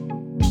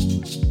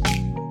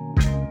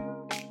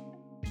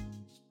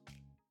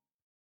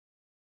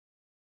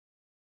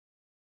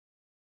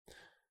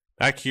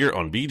 Back here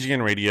on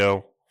BGN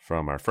Radio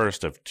from our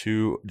first of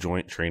 2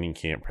 joint training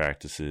camp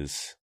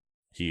practices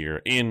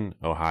here in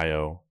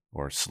Ohio,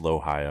 or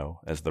Slowhio,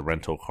 as the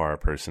rental car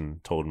person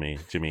told me,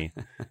 Jimmy,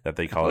 that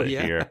they call it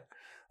here.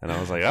 And I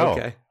was like,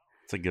 okay.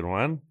 It's a good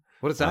one.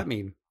 What does that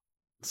mean?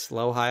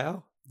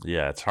 Slowhio?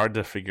 Yeah, it's hard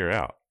to figure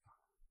out.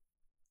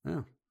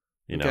 Oh,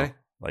 you know,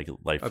 like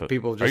life.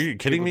 People just, are you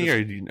kidding me?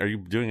 Are you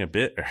doing a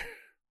bit?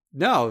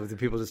 No, do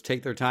people just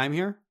take their time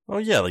here? Oh,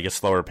 yeah, like a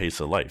slower pace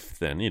of life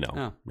than,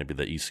 maybe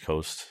the East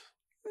Coast.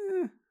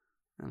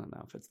 I don't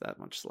know if it's that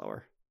much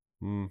slower.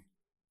 Mm.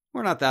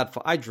 We're not that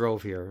far. I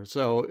drove here.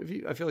 So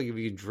I feel like if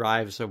you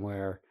drive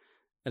somewhere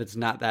and it's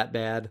not that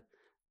bad,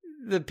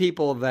 the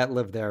people that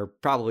live there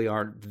probably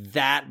aren't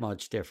that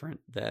much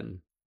different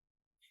than,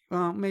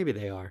 well, maybe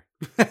they are.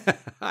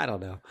 I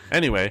don't know.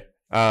 Anyway,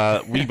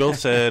 we both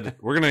said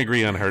we're going to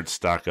agree on Hurts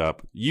stock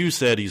up. You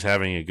said he's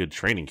having a good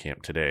training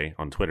camp today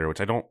on Twitter,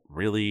 which I don't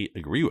really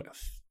agree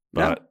with.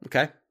 But,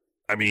 okay.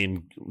 I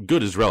mean,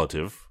 good is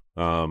relative.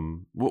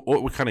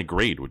 What kind of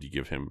grade would you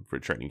give him for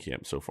training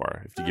camp so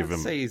far? If you give him,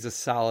 say he's a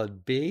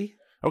solid B.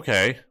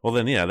 Okay, well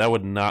then, yeah, that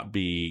would not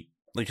be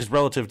like, because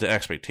relative to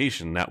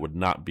expectation, that would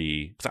not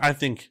be. Cause I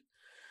think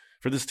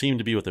for this team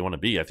to be what they want to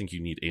be, I think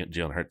you need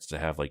Jalen Hurts to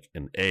have like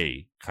an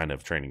A kind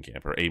of training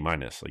camp, or A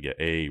minus, like an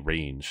A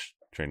range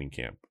training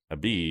camp. A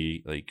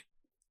B, like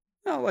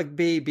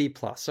B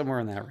plus, somewhere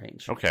in that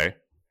range. Okay.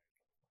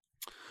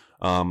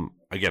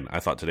 Again, I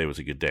thought today was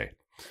a good day.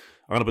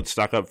 I'm gonna put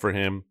stock up for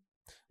him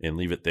and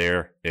leave it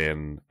there,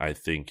 and I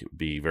think it'd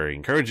be very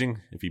encouraging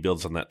if he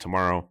builds on that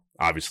tomorrow.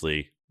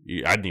 Obviously,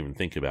 I didn't even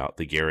think about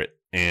the Garrett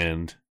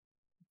and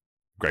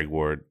Denzel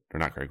Ward,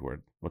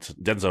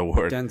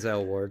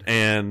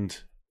 and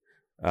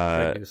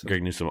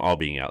Greg Newsome all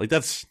being out. Like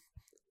that's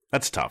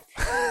tough.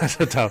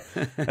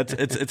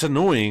 It's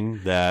annoying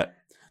that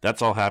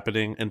that's all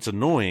happening, and it's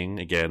annoying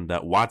again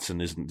that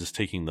Watson isn't just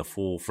taking the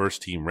full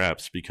first team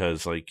reps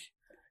because like.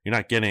 You're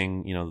not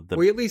getting,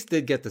 We at least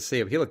did get to see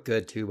him. He looked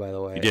good too, by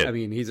the way. He did. I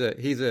mean, he's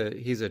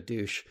a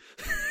douche,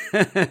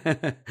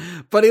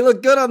 but he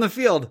looked good on the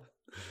field.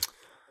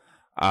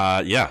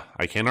 Yeah,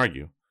 I can't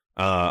argue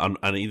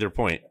on either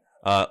point.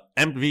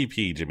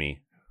 MVP,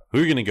 Jimmy, who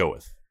are you going to go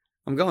with?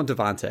 I'm going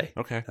Devontae.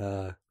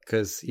 Okay.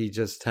 Because he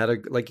just had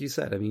like you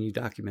said. I mean, you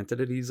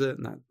documented it. He's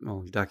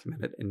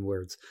documented in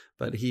words,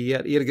 but he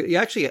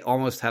actually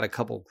almost had a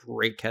couple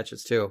great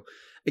catches too.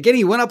 Again,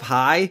 he went up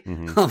high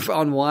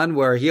on one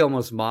where he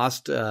almost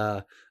mossed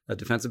a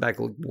defensive back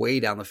way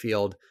down the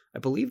field. I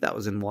believe that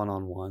was in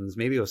 1-on-1s.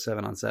 Maybe it was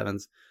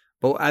 7-on-7s.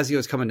 But as he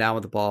was coming down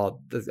with the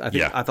ball,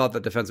 I thought the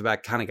defensive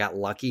back kind of got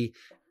lucky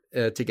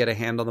to get a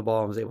hand on the ball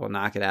and was able to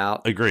knock it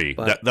out. Agree.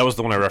 But, that was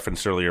the one I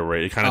referenced earlier where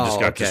it kind of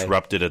just got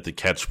disrupted at the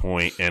catch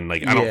point. And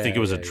like I don't think it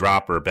was a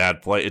drop or a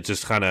bad play. It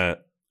just kind of,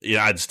 it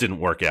just didn't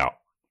work out.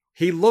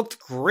 He looked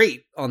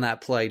great on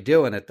that play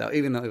doing it, though.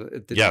 Even though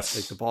it didn't,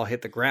 like, the ball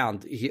hit the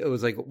ground, it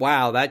was like,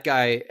 wow, that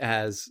guy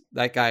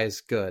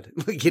is good.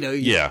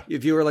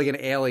 If you were like an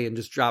alien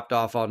just dropped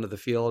off onto the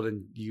field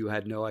and you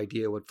had no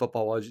idea what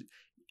football was,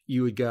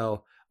 you would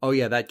go, oh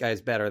yeah, that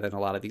guy's better than a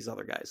lot of these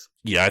other guys.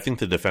 Yeah, I think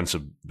the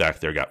defensive back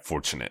there got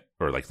fortunate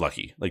or like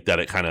lucky, like that.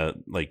 It kind of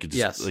like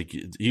like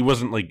he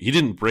wasn't like he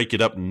didn't break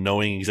it up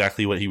knowing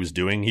exactly what he was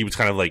doing. He was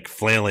kind of like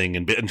flailing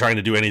and trying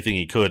to do anything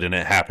he could, and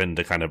it happened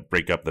to kind of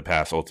break up the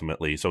pass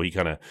ultimately. So he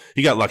got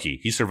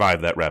lucky. He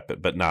survived that rep,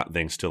 but not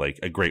thanks to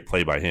like a great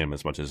play by him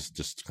as much as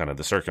just kind of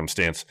the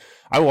circumstance.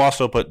 I will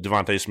also put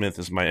Devontae Smith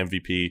as my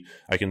MVP.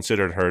 I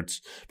considered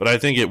Hurts, but I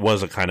think it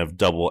was a kind of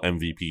double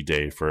MVP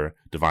day for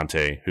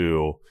Devontae,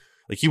 who.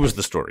 Like, he was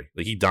the story.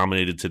 Like, he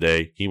dominated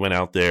today. He went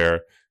out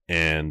there,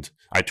 and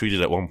I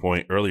tweeted at one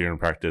point earlier in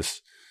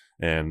practice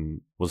and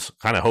was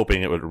kind of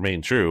hoping it would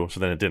remain true, so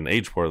then it didn't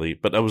age poorly.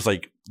 But I was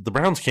like, the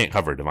Browns can't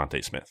cover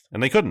Devontae Smith,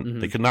 and they couldn't. Mm-hmm.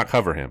 They could not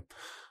cover him.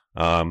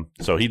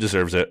 So he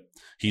deserves it.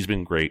 He's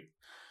been great.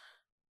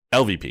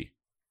 LVP.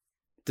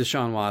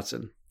 Deshaun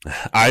Watson.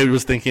 I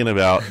was thinking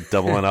about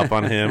doubling up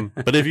on him,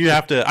 but if you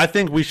have to, I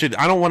think we should.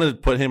 I don't want to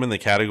put him in the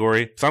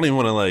category, because I don't even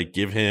want to like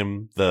give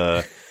him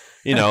the,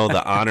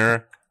 the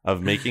honor of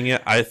making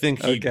it. I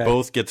think he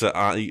both gets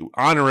an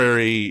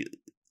honorary,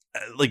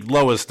 like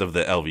lowest of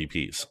the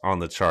LVPs on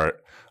the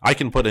chart. I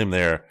can put him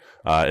there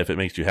if it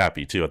makes you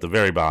happy too, at the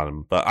very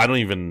bottom. But I don't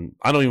even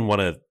want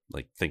to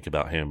like think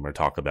about him or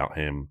talk about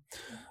him.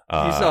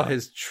 You saw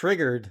his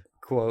triggered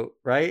quote,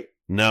 right?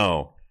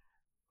 No.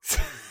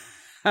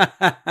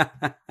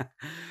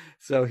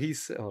 So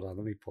hold on,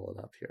 let me pull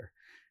it up here.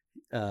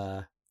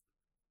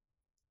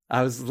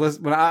 I was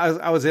when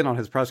I was in on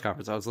his press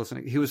conference. I was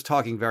listening. He was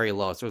talking very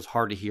low, so it was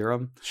hard to hear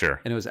him.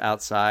 Sure. And it was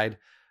outside.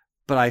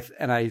 But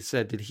I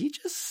said, did he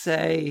just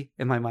say,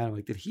 in my mind, I'm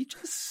like, did he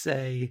just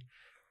say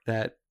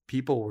that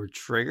people were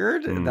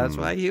triggered? And that's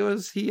why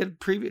he had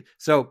previous.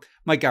 So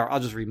I'll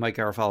just read Mike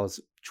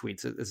Garafalo's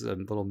tweets. This is a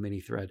little mini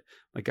thread.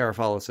 Mike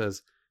Garafalo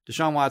says,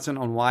 Deshaun Watson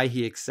on why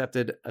he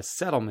accepted a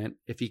settlement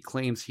if he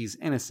claims he's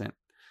innocent.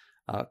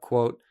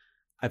 Quote,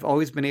 I've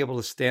always been able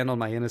to stand on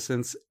my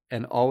innocence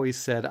and always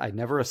said I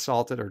never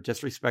assaulted or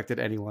disrespected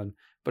anyone.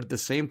 But at the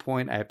same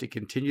point, I have to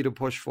continue to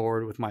push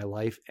forward with my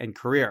life and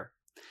career.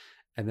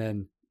 And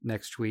then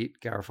next tweet,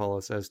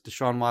 Garofalo says,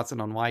 Deshaun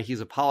Watson on why he's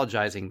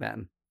apologizing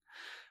then.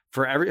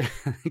 For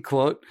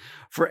quote,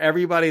 for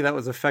everybody that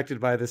was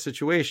affected by the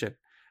situation.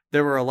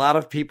 There were a lot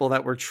of people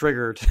that were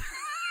triggered.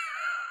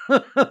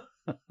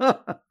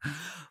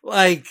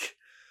 Like,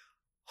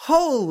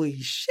 holy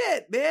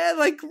shit, man.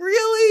 Like,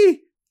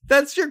 really?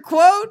 That's your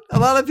quote? A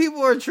lot of people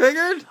were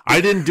triggered?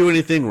 I didn't do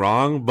anything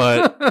wrong,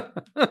 but,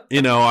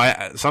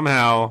 I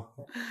somehow...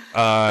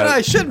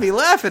 I shouldn't be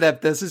laughing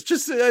at this. It's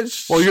just...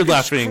 you're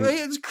laughing...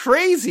 It's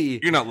crazy.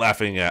 You're not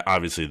laughing at,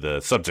 obviously,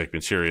 the subject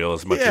material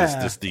as much as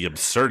just the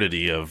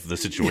absurdity of the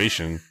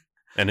situation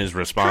and his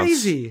response.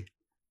 Crazy.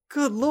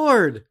 Good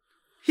Lord.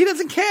 He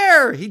doesn't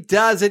care. He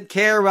doesn't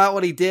care about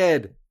what he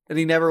did, and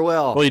he never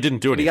will. Well, he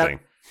didn't do anything.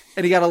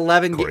 And he got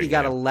 11. He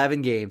got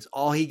 11 games.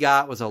 All he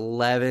got was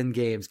 11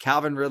 games.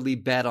 Calvin Ridley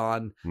bet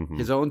on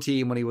his own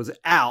team when he was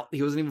out.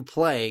 He wasn't even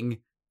playing,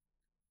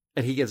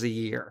 and he gets a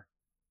year,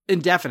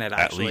 indefinite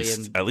actually.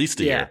 At least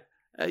a year.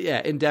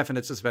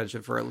 Indefinite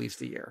suspension for at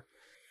least a year.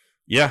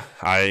 Yeah,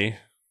 I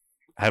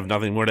have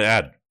nothing more to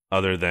add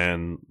other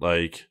than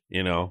the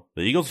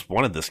Eagles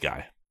wanted this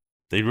guy.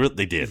 They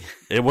did.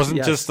 It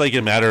wasn't just like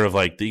a matter of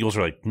like the Eagles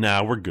were like,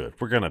 nah, we're good.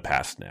 We're gonna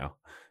pass now.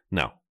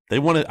 No. They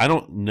wanted, I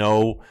don't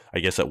know, I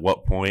guess at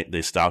what point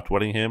they stopped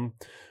wanting him,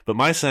 but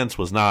my sense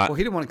was not. Well,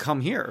 he didn't want to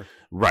come here.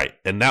 Right.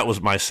 And that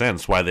was my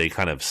sense why they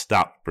kind of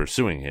stopped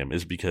pursuing him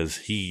is because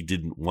he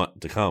didn't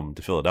want to come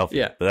to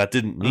Philadelphia. Yeah. But that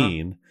didn't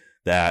mean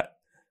that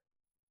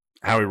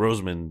Howie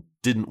Roseman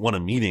didn't want a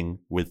meeting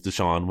with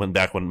Deshaun when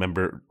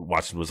remember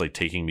Watson was like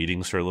taking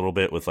meetings for a little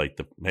bit with like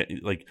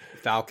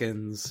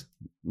Falcons.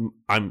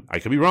 I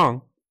could be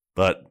wrong,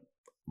 but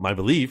my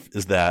belief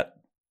is that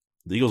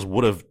the Eagles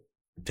would have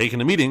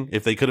taken a meeting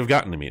if they could have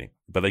gotten a meeting,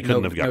 but they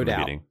couldn't have gotten a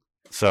meeting.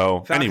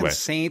 So Falcons, anyway,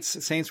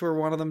 Saints were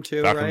one of them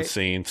too. Falcons, right?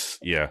 Saints,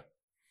 yeah.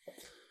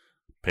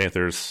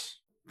 Panthers,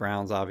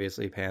 Browns,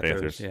 obviously.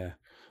 Panthers. Yeah.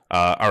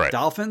 All right.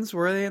 Dolphins,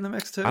 were they in the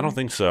mix too? I don't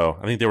think so.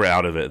 I think they were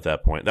out of it at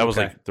that point. That was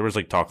there was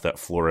talk that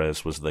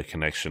Flores was the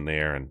connection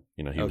there, and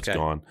he was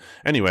gone.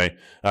 Anyway,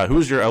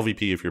 who's your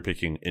LVP if you're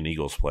picking an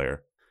Eagles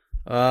player?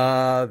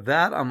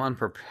 That I'm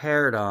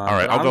unprepared on. All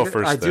right, I'll go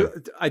first.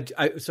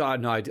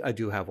 I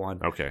do have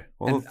one. Okay,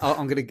 well,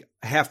 I'm gonna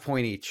half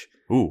point each.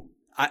 Ooh,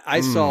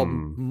 I saw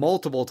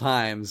multiple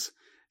times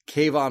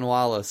Kayvon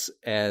Wallace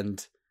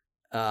and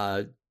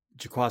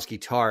Jaquiski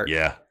Tartt.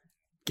 Yeah.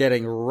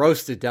 Getting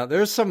roasted down.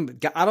 There's some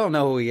guy, I don't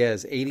know who he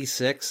is,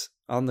 86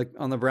 on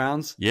the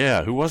Browns.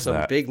 Yeah, who was some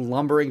that? Big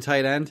lumbering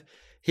tight end.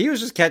 He was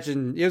just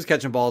catching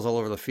balls all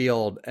over the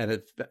field,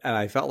 and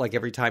I felt like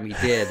every time he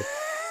did,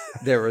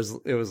 it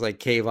was like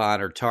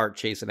Kayvon or Tartt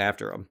chasing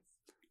after him.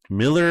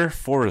 Miller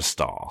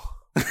Forrestal.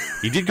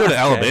 He did go to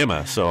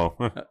Alabama, so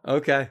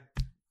okay.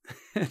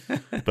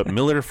 But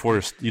Miller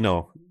Forrest,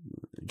 you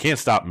can't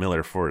stop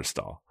Miller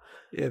Forrestal.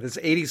 Yeah, this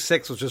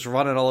 86 was just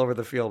running all over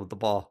the field with the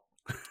ball.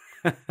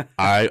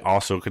 I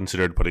also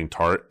considered putting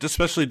Tart,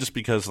 especially just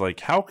because,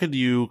 like, how could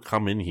you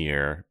come in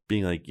here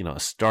being like, a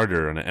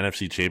starter on an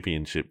NFC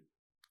Championship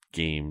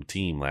game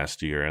team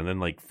last year and then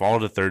like fall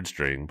to third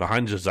string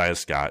behind Josiah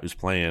Scott, who's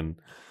playing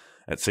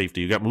at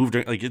safety, who got moved.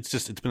 Like,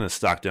 it's been a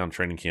stock down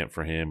training camp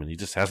for him, and he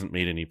just hasn't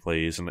made any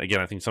plays. And again,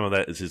 I think some of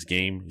that is his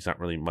game. He's not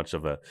really much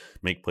of a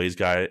make plays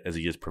guy as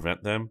he is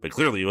prevent them, but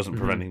clearly he wasn't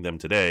preventing them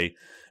today.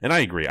 And I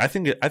agree. I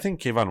think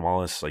Kayvon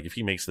Wallace, like, if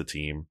he makes the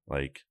team,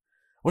 like,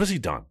 what has he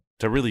done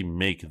to really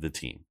make the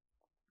team?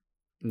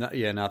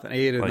 Nothing.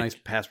 He had a nice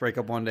pass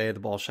breakup one day. The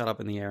ball shot up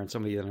in the air, and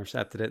somebody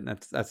intercepted it, and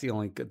that's the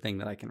only good thing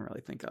that I can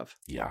really think of.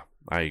 Yeah,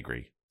 I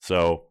agree.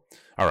 So,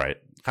 all right,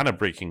 kind of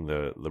breaking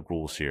the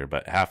rules here,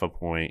 but half a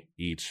point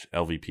each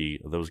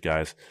LVP of those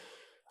guys.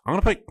 I'm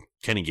gonna put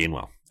Kenny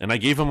Gainwell, and I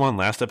gave him one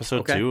last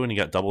episode too, and he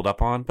got doubled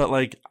up on. But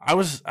like, I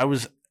was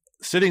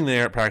sitting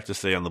there at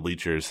practice day on the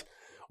bleachers,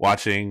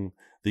 watching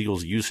the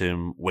Eagles use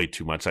him way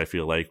too much. I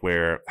feel like,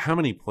 where how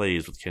many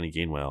plays with Kenny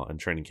Gainwell in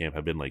training camp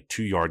have been like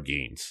 2-yard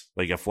gains,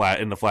 like a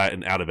flat in the flat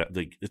and out of it.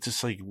 Like, it's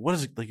just like, what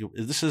is it like?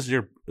 This is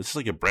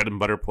like a bread and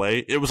butter play.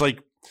 It was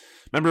like,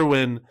 remember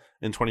when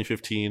in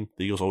 2015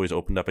 the Eagles always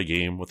opened up a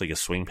game with like a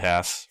swing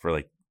pass for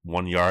like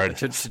 1 yard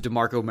to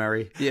DeMarco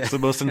Murray? Yeah, it's the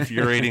most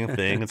infuriating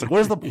thing. It's like,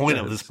 what is the point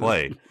of this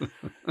play?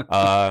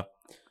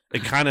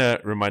 It kind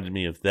of reminded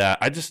me of that.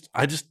 I just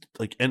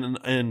like,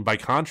 and by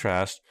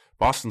contrast,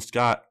 Boston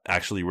Scott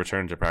actually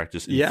returned to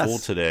practice in full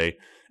today,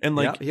 and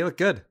like, he looked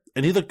good.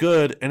 And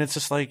it's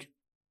just like,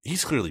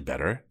 he's clearly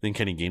better than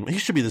Kenny Gainwell. He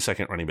should be the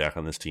second running back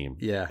on this team,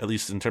 at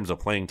least in terms of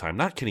playing time.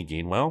 Not Kenny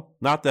Gainwell.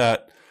 Not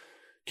that.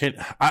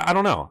 I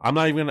don't know. I'm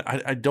not even.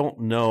 I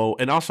don't know.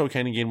 And also,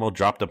 Kenny Gainwell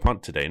dropped a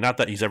punt today. Not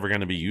that he's ever going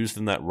to be used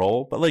in that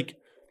role, but like,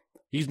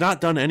 he's not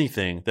done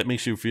anything that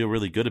makes you feel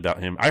really good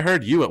about him. I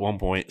heard you at one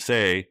point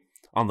say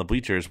on the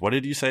bleachers, what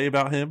did you say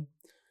about him?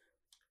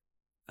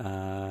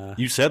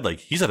 You said like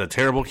he's at a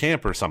terrible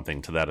camp or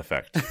something to that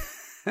effect.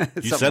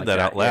 You said like that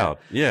out loud.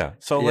 Yeah.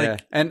 So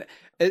like, and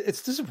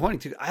it's disappointing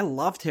too. I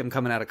loved him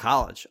coming out of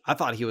college. I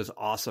thought he was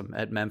awesome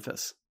at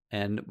Memphis,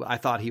 and I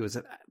thought he was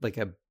like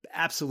a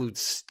absolute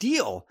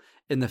steal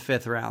in the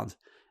 5th round.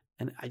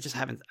 And I just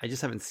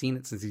haven't seen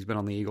it since he's been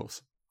on the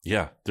Eagles.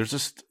 Yeah, there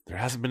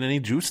hasn't been any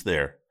juice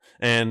there.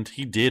 And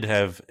he did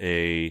have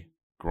a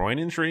groin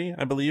injury,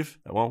 I believe,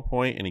 at one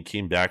point, and he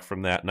came back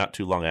from that not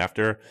too long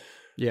after.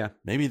 Yeah.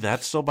 Maybe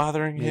that's still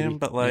bothering him,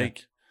 but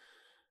like,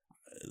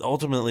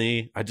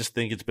 ultimately, I just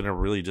think it's been a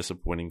really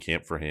disappointing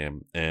camp for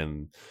him,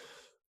 and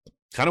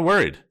kind of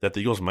worried that the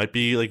Eagles might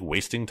be like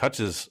wasting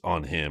touches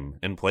on him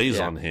and plays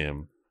on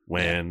him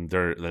when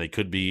they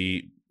could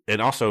be. And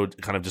also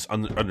kind of just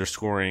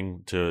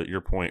underscoring to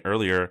your point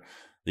earlier,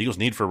 the Eagles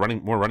need for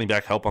more running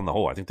back help on the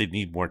whole. I think they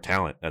need more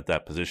talent at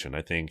that position.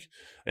 I think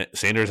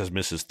Sanders has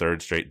missed his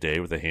 3rd straight day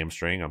with a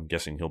hamstring. I'm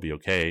guessing he'll be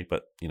okay,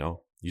 but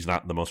he's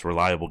not the most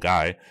reliable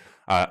guy.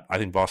 I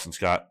think Boston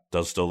Scott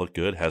does still look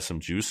good, has some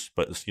juice,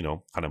 but it's,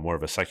 kind of more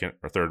of a 2nd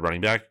or 3rd running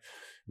back.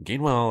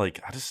 Gainwell,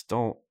 like, I just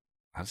don't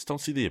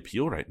see the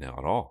appeal right now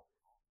at all.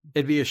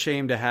 It'd be a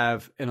shame to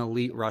have an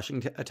elite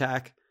rushing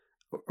attack,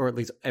 or at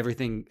least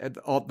everything,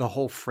 the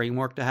whole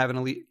framework to have an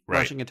elite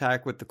rushing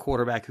attack with the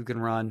quarterback who can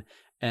run,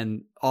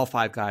 and all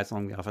 5 guys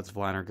along the offensive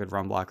line are good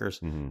run blockers.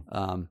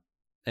 Mm-hmm.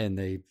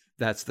 And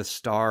that's the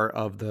star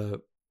of the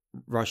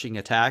rushing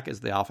attack is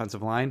the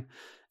offensive line.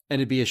 And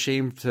it'd be a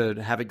shame to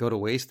have it go to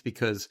waste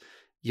because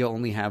you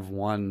only have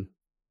one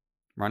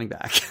running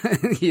back,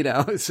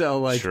 so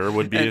like, sure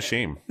would be a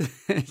shame.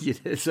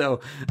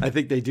 So I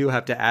think they do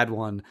have to add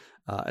one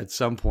at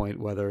some point,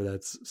 whether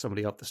that's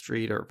somebody off the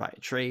street or by a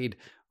trade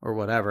or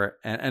whatever.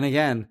 And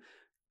again,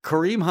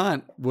 Kareem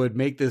Hunt would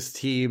make this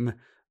team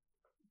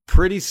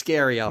pretty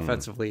scary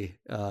offensively,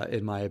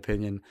 in my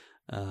opinion.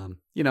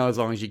 As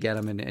long as you get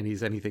him and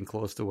he's anything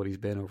close to what he's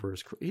been over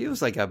his career. He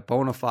was like a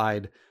bona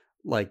fide,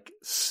 like,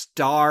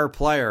 star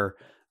player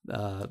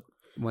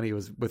when he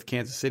was with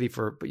Kansas City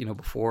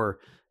before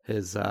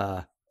his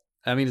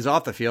his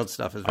off the field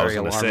stuff is very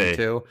alarming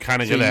too.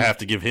 Kind of gonna have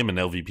to give him an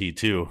LVP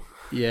too.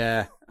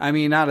 Yeah.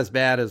 Not as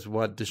bad as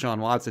what Deshaun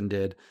Watson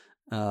did.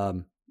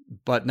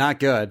 But not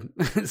good.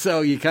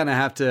 So you kind of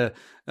have to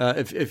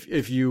if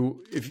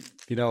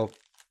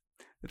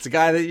it's a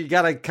guy that you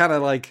got to kind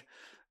of like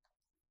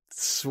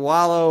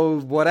swallow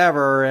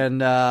whatever and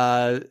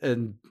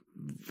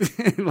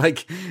like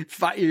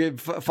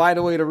find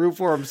a way to root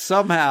for him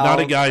somehow. Not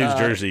a guy whose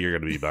jersey you're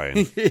going to be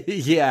buying.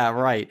 Yeah,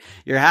 right.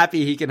 You're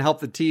happy he can help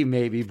the team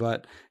maybe,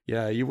 but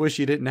yeah, you wish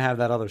you didn't have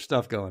that other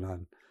stuff going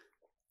on.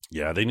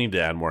 Yeah, they need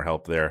to add more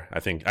help there. I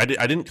think I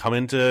didn't come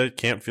into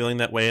camp feeling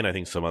that way, and I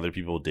think some other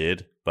people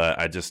did, but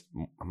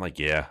I'm like,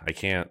 yeah, I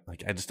can't.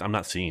 Like, I'm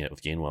not seeing it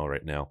with Gainwell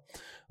right now.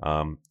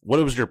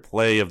 What was your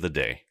play of the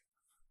day?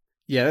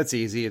 Yeah, that's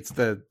easy. It's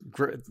a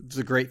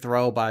great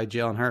throw by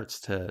Jalen Hurts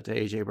to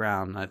AJ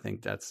Brown. I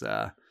think that's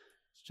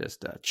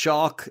just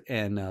chalk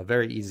and a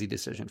very easy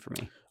decision for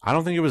me. I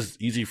don't think it was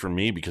easy for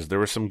me because there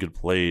were some good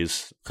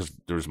plays because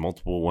there was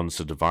multiple ones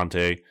to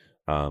Devontae.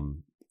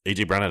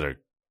 AJ Brown had a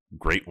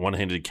great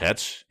one-handed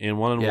catch in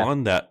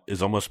one-on-one that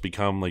is almost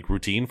become like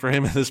routine for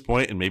him at this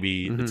point, and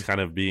maybe it's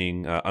kind of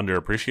being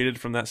underappreciated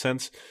from that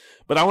sense.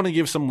 But I want to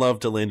give some love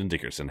to Landon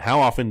Dickerson. How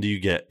often do you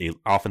get a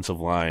offensive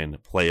line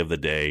play of the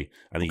day?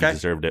 I think he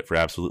deserved it for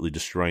absolutely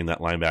destroying that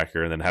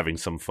linebacker and then having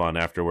some fun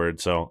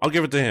afterwards. So I'll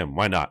give it to him.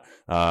 Why not?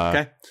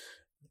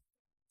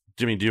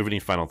 Jimmy, do you have any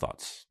final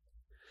thoughts?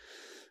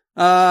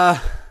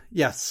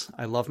 Yes.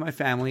 I love my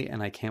family,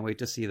 and I can't wait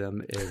to see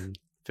them in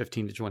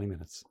 15 to 20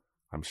 minutes.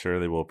 I'm sure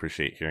they will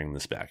appreciate hearing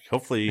this back.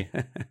 Hopefully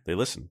they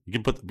listen.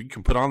 You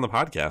can put on the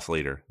podcast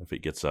later if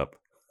it gets up,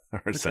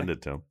 or send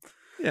it to them.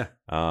 Yeah.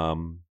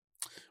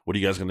 What are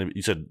you guys going to?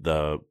 You said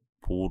the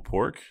pulled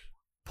pork?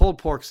 Pulled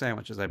pork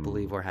sandwiches, I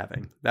believe we're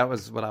having. That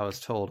was what I was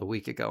told a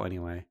week ago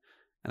anyway.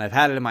 And I've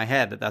had it in my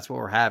head that that's what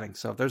we're having.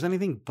 So if there's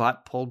anything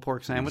but pulled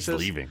pork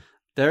sandwiches,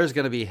 there's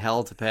going to be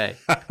hell to pay.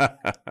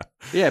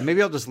 Yeah,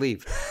 maybe I'll just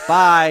leave.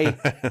 Bye.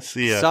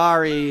 See ya.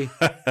 Sorry.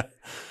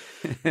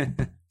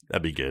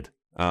 That'd be good.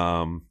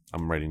 I'm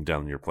writing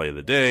down your play of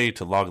the day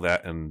to log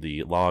that, and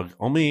the log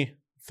only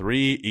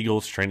 3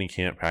 Eagles training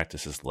camp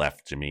practices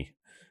left, Jimmy.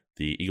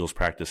 The Eagles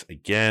practice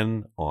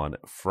again on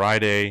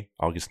Friday,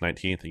 August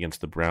 19th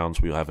against the Browns.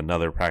 We will have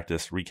another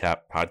practice recap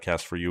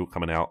podcast for you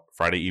coming out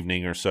Friday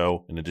evening or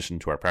so, in addition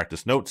to our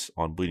practice notes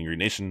on Bleeding Green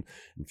Nation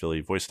and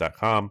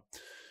PhillyVoice.com.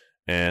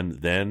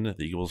 And then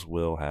the Eagles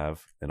will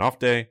have an off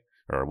day,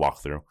 or a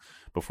walkthrough,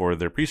 before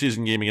their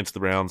preseason game against the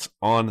Browns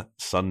on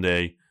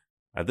Sunday.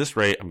 At this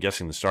rate, I'm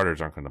guessing the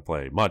starters aren't going to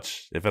play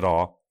much, if at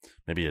all.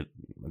 Maybe a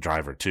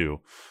drive or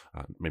two,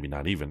 maybe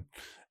not even.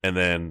 And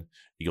then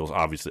Eagles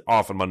obviously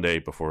off on Monday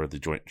before the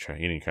joint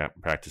training camp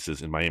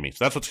practices in Miami.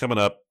 So that's what's coming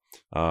up.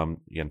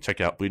 Again,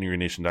 check out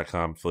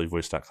bleedinggreennation.com,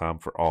 phillyvoice.com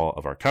for all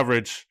of our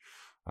coverage.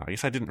 I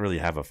guess I didn't really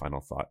have a final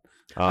thought.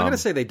 I'm going to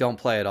say they don't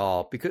play at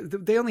all because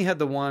they only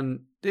had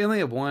one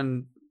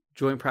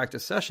joint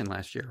practice session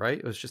last year, right?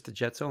 It was just the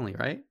Jets only,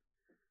 right?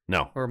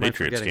 No, or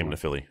Patriots came to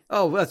Philly.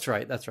 Oh, that's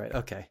right.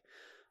 Okay.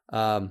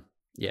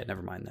 Yeah,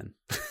 never mind then.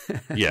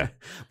 Yeah.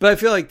 But I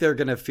feel like they're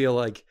going to feel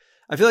like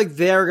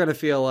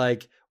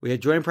we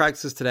had joint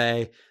practices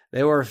today.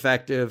 They were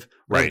effective.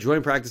 We have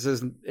joint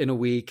practices in a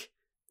week,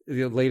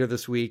 later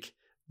this week.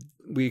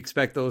 We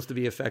expect those to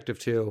be effective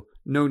too.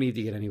 No need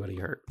to get anybody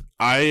hurt.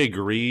 I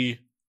agree,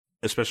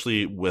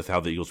 especially with how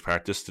the Eagles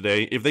practice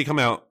today. If they come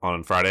out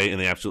on Friday and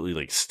they absolutely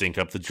like stink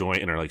up the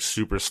joint and are like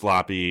super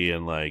sloppy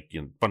and like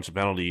a bunch of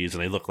penalties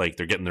and they look like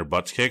they're getting their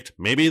butts kicked,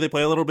 maybe they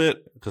play a little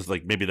bit because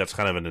like maybe that's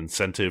kind of an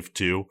incentive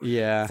too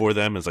for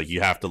them. It's like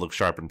you have to look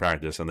sharp in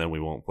practice and then we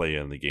won't play you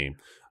in the game.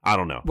 I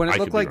don't know. When it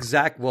looked like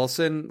Zach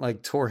Wilson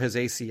like tore his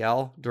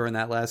ACL during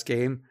that last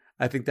game,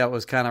 I think that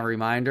was kind of a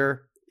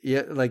reminder.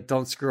 Yeah, like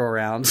don't screw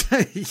around,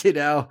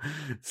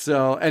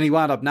 So, and he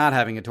wound up not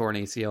having a torn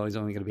ACL. He's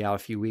only going to be out a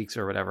few weeks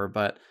or whatever.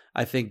 But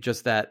I think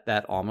just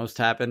that almost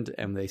happened,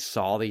 and they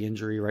saw the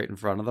injury right in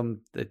front of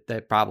them.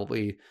 That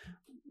probably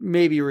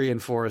maybe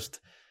reinforced.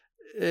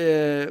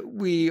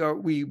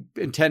 We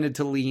intended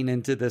to lean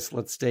into this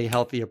let's stay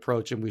healthy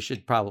approach, and we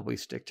should probably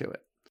stick to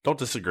it. Don't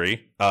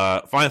disagree.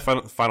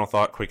 Final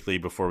thought quickly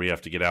before we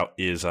have to get out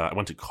is I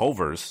went to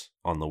Culver's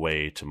on the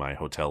way to my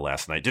hotel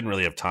last night. Didn't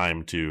really have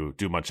time to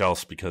do much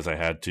else because I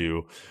had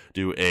to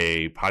do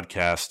a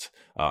podcast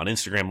on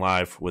Instagram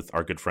Live with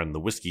our good friend, the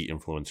whiskey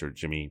influencer,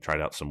 Jimmy.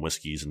 Tried out some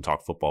whiskeys and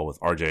talk football with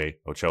RJ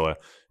Ochoa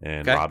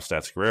and Rob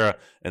Stats Guerrera.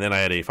 And then I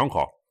had a phone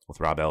call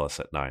with Rob Ellis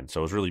at 9. So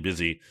I was really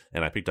busy,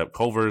 and I picked up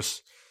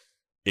Culver's.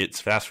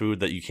 It's fast food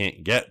that you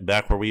can't get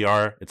back where we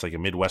are. It's like a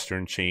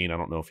Midwestern chain. I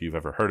don't know if you've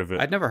ever heard of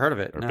it. I'd never heard of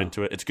it. Or been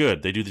to it. It's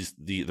good. They do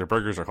their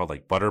burgers are called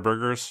like butter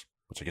burgers,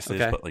 which I guess they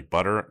just put like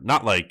butter,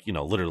 not like,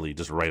 literally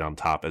just right on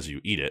top as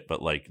you eat it,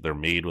 but like they're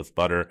made with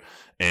butter,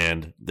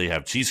 and they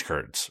have cheese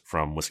curds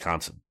from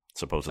Wisconsin,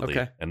 supposedly.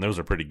 Okay. And those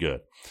are pretty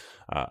good.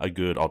 A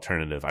good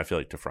alternative, I feel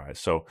like, to fries.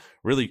 So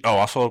really,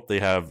 also they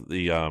have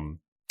the,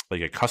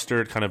 like a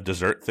custard kind of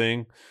dessert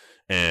thing.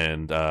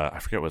 And I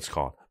forget what it's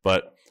called,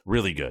 but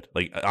really good.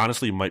 Like,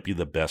 honestly, might be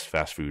the best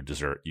fast food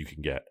dessert you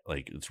can get.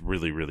 Like, it's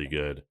really, really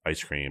good.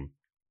 Ice cream.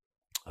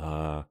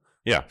 So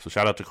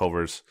shout out to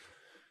Culver's.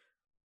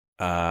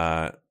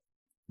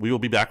 We will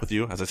be back with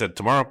you, as I said,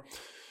 tomorrow.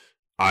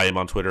 I am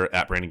on Twitter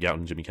at Brandon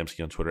Gouton, Jimmy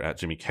Kempski on Twitter at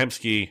Jimmy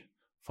Kempski.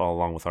 Follow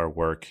along with our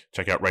work.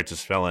 Check out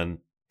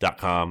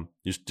righteousfelon.com.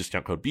 Use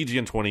discount code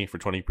BGN20 for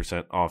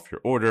 20% off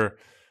your order.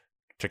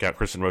 Check out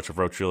Kristen Roach of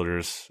Roach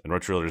Realtors and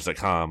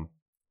RoachRealtors.com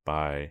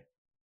by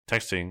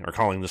texting or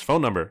calling this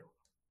phone number.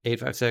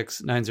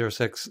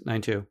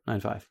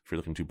 856-906-9295. If you're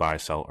looking to buy,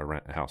 sell, or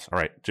rent a house. All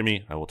right,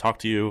 Jimmy, I will talk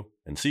to you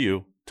and see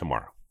you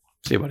tomorrow.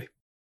 See you, buddy.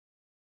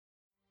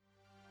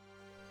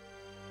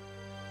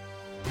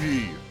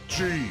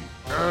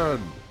 BGN.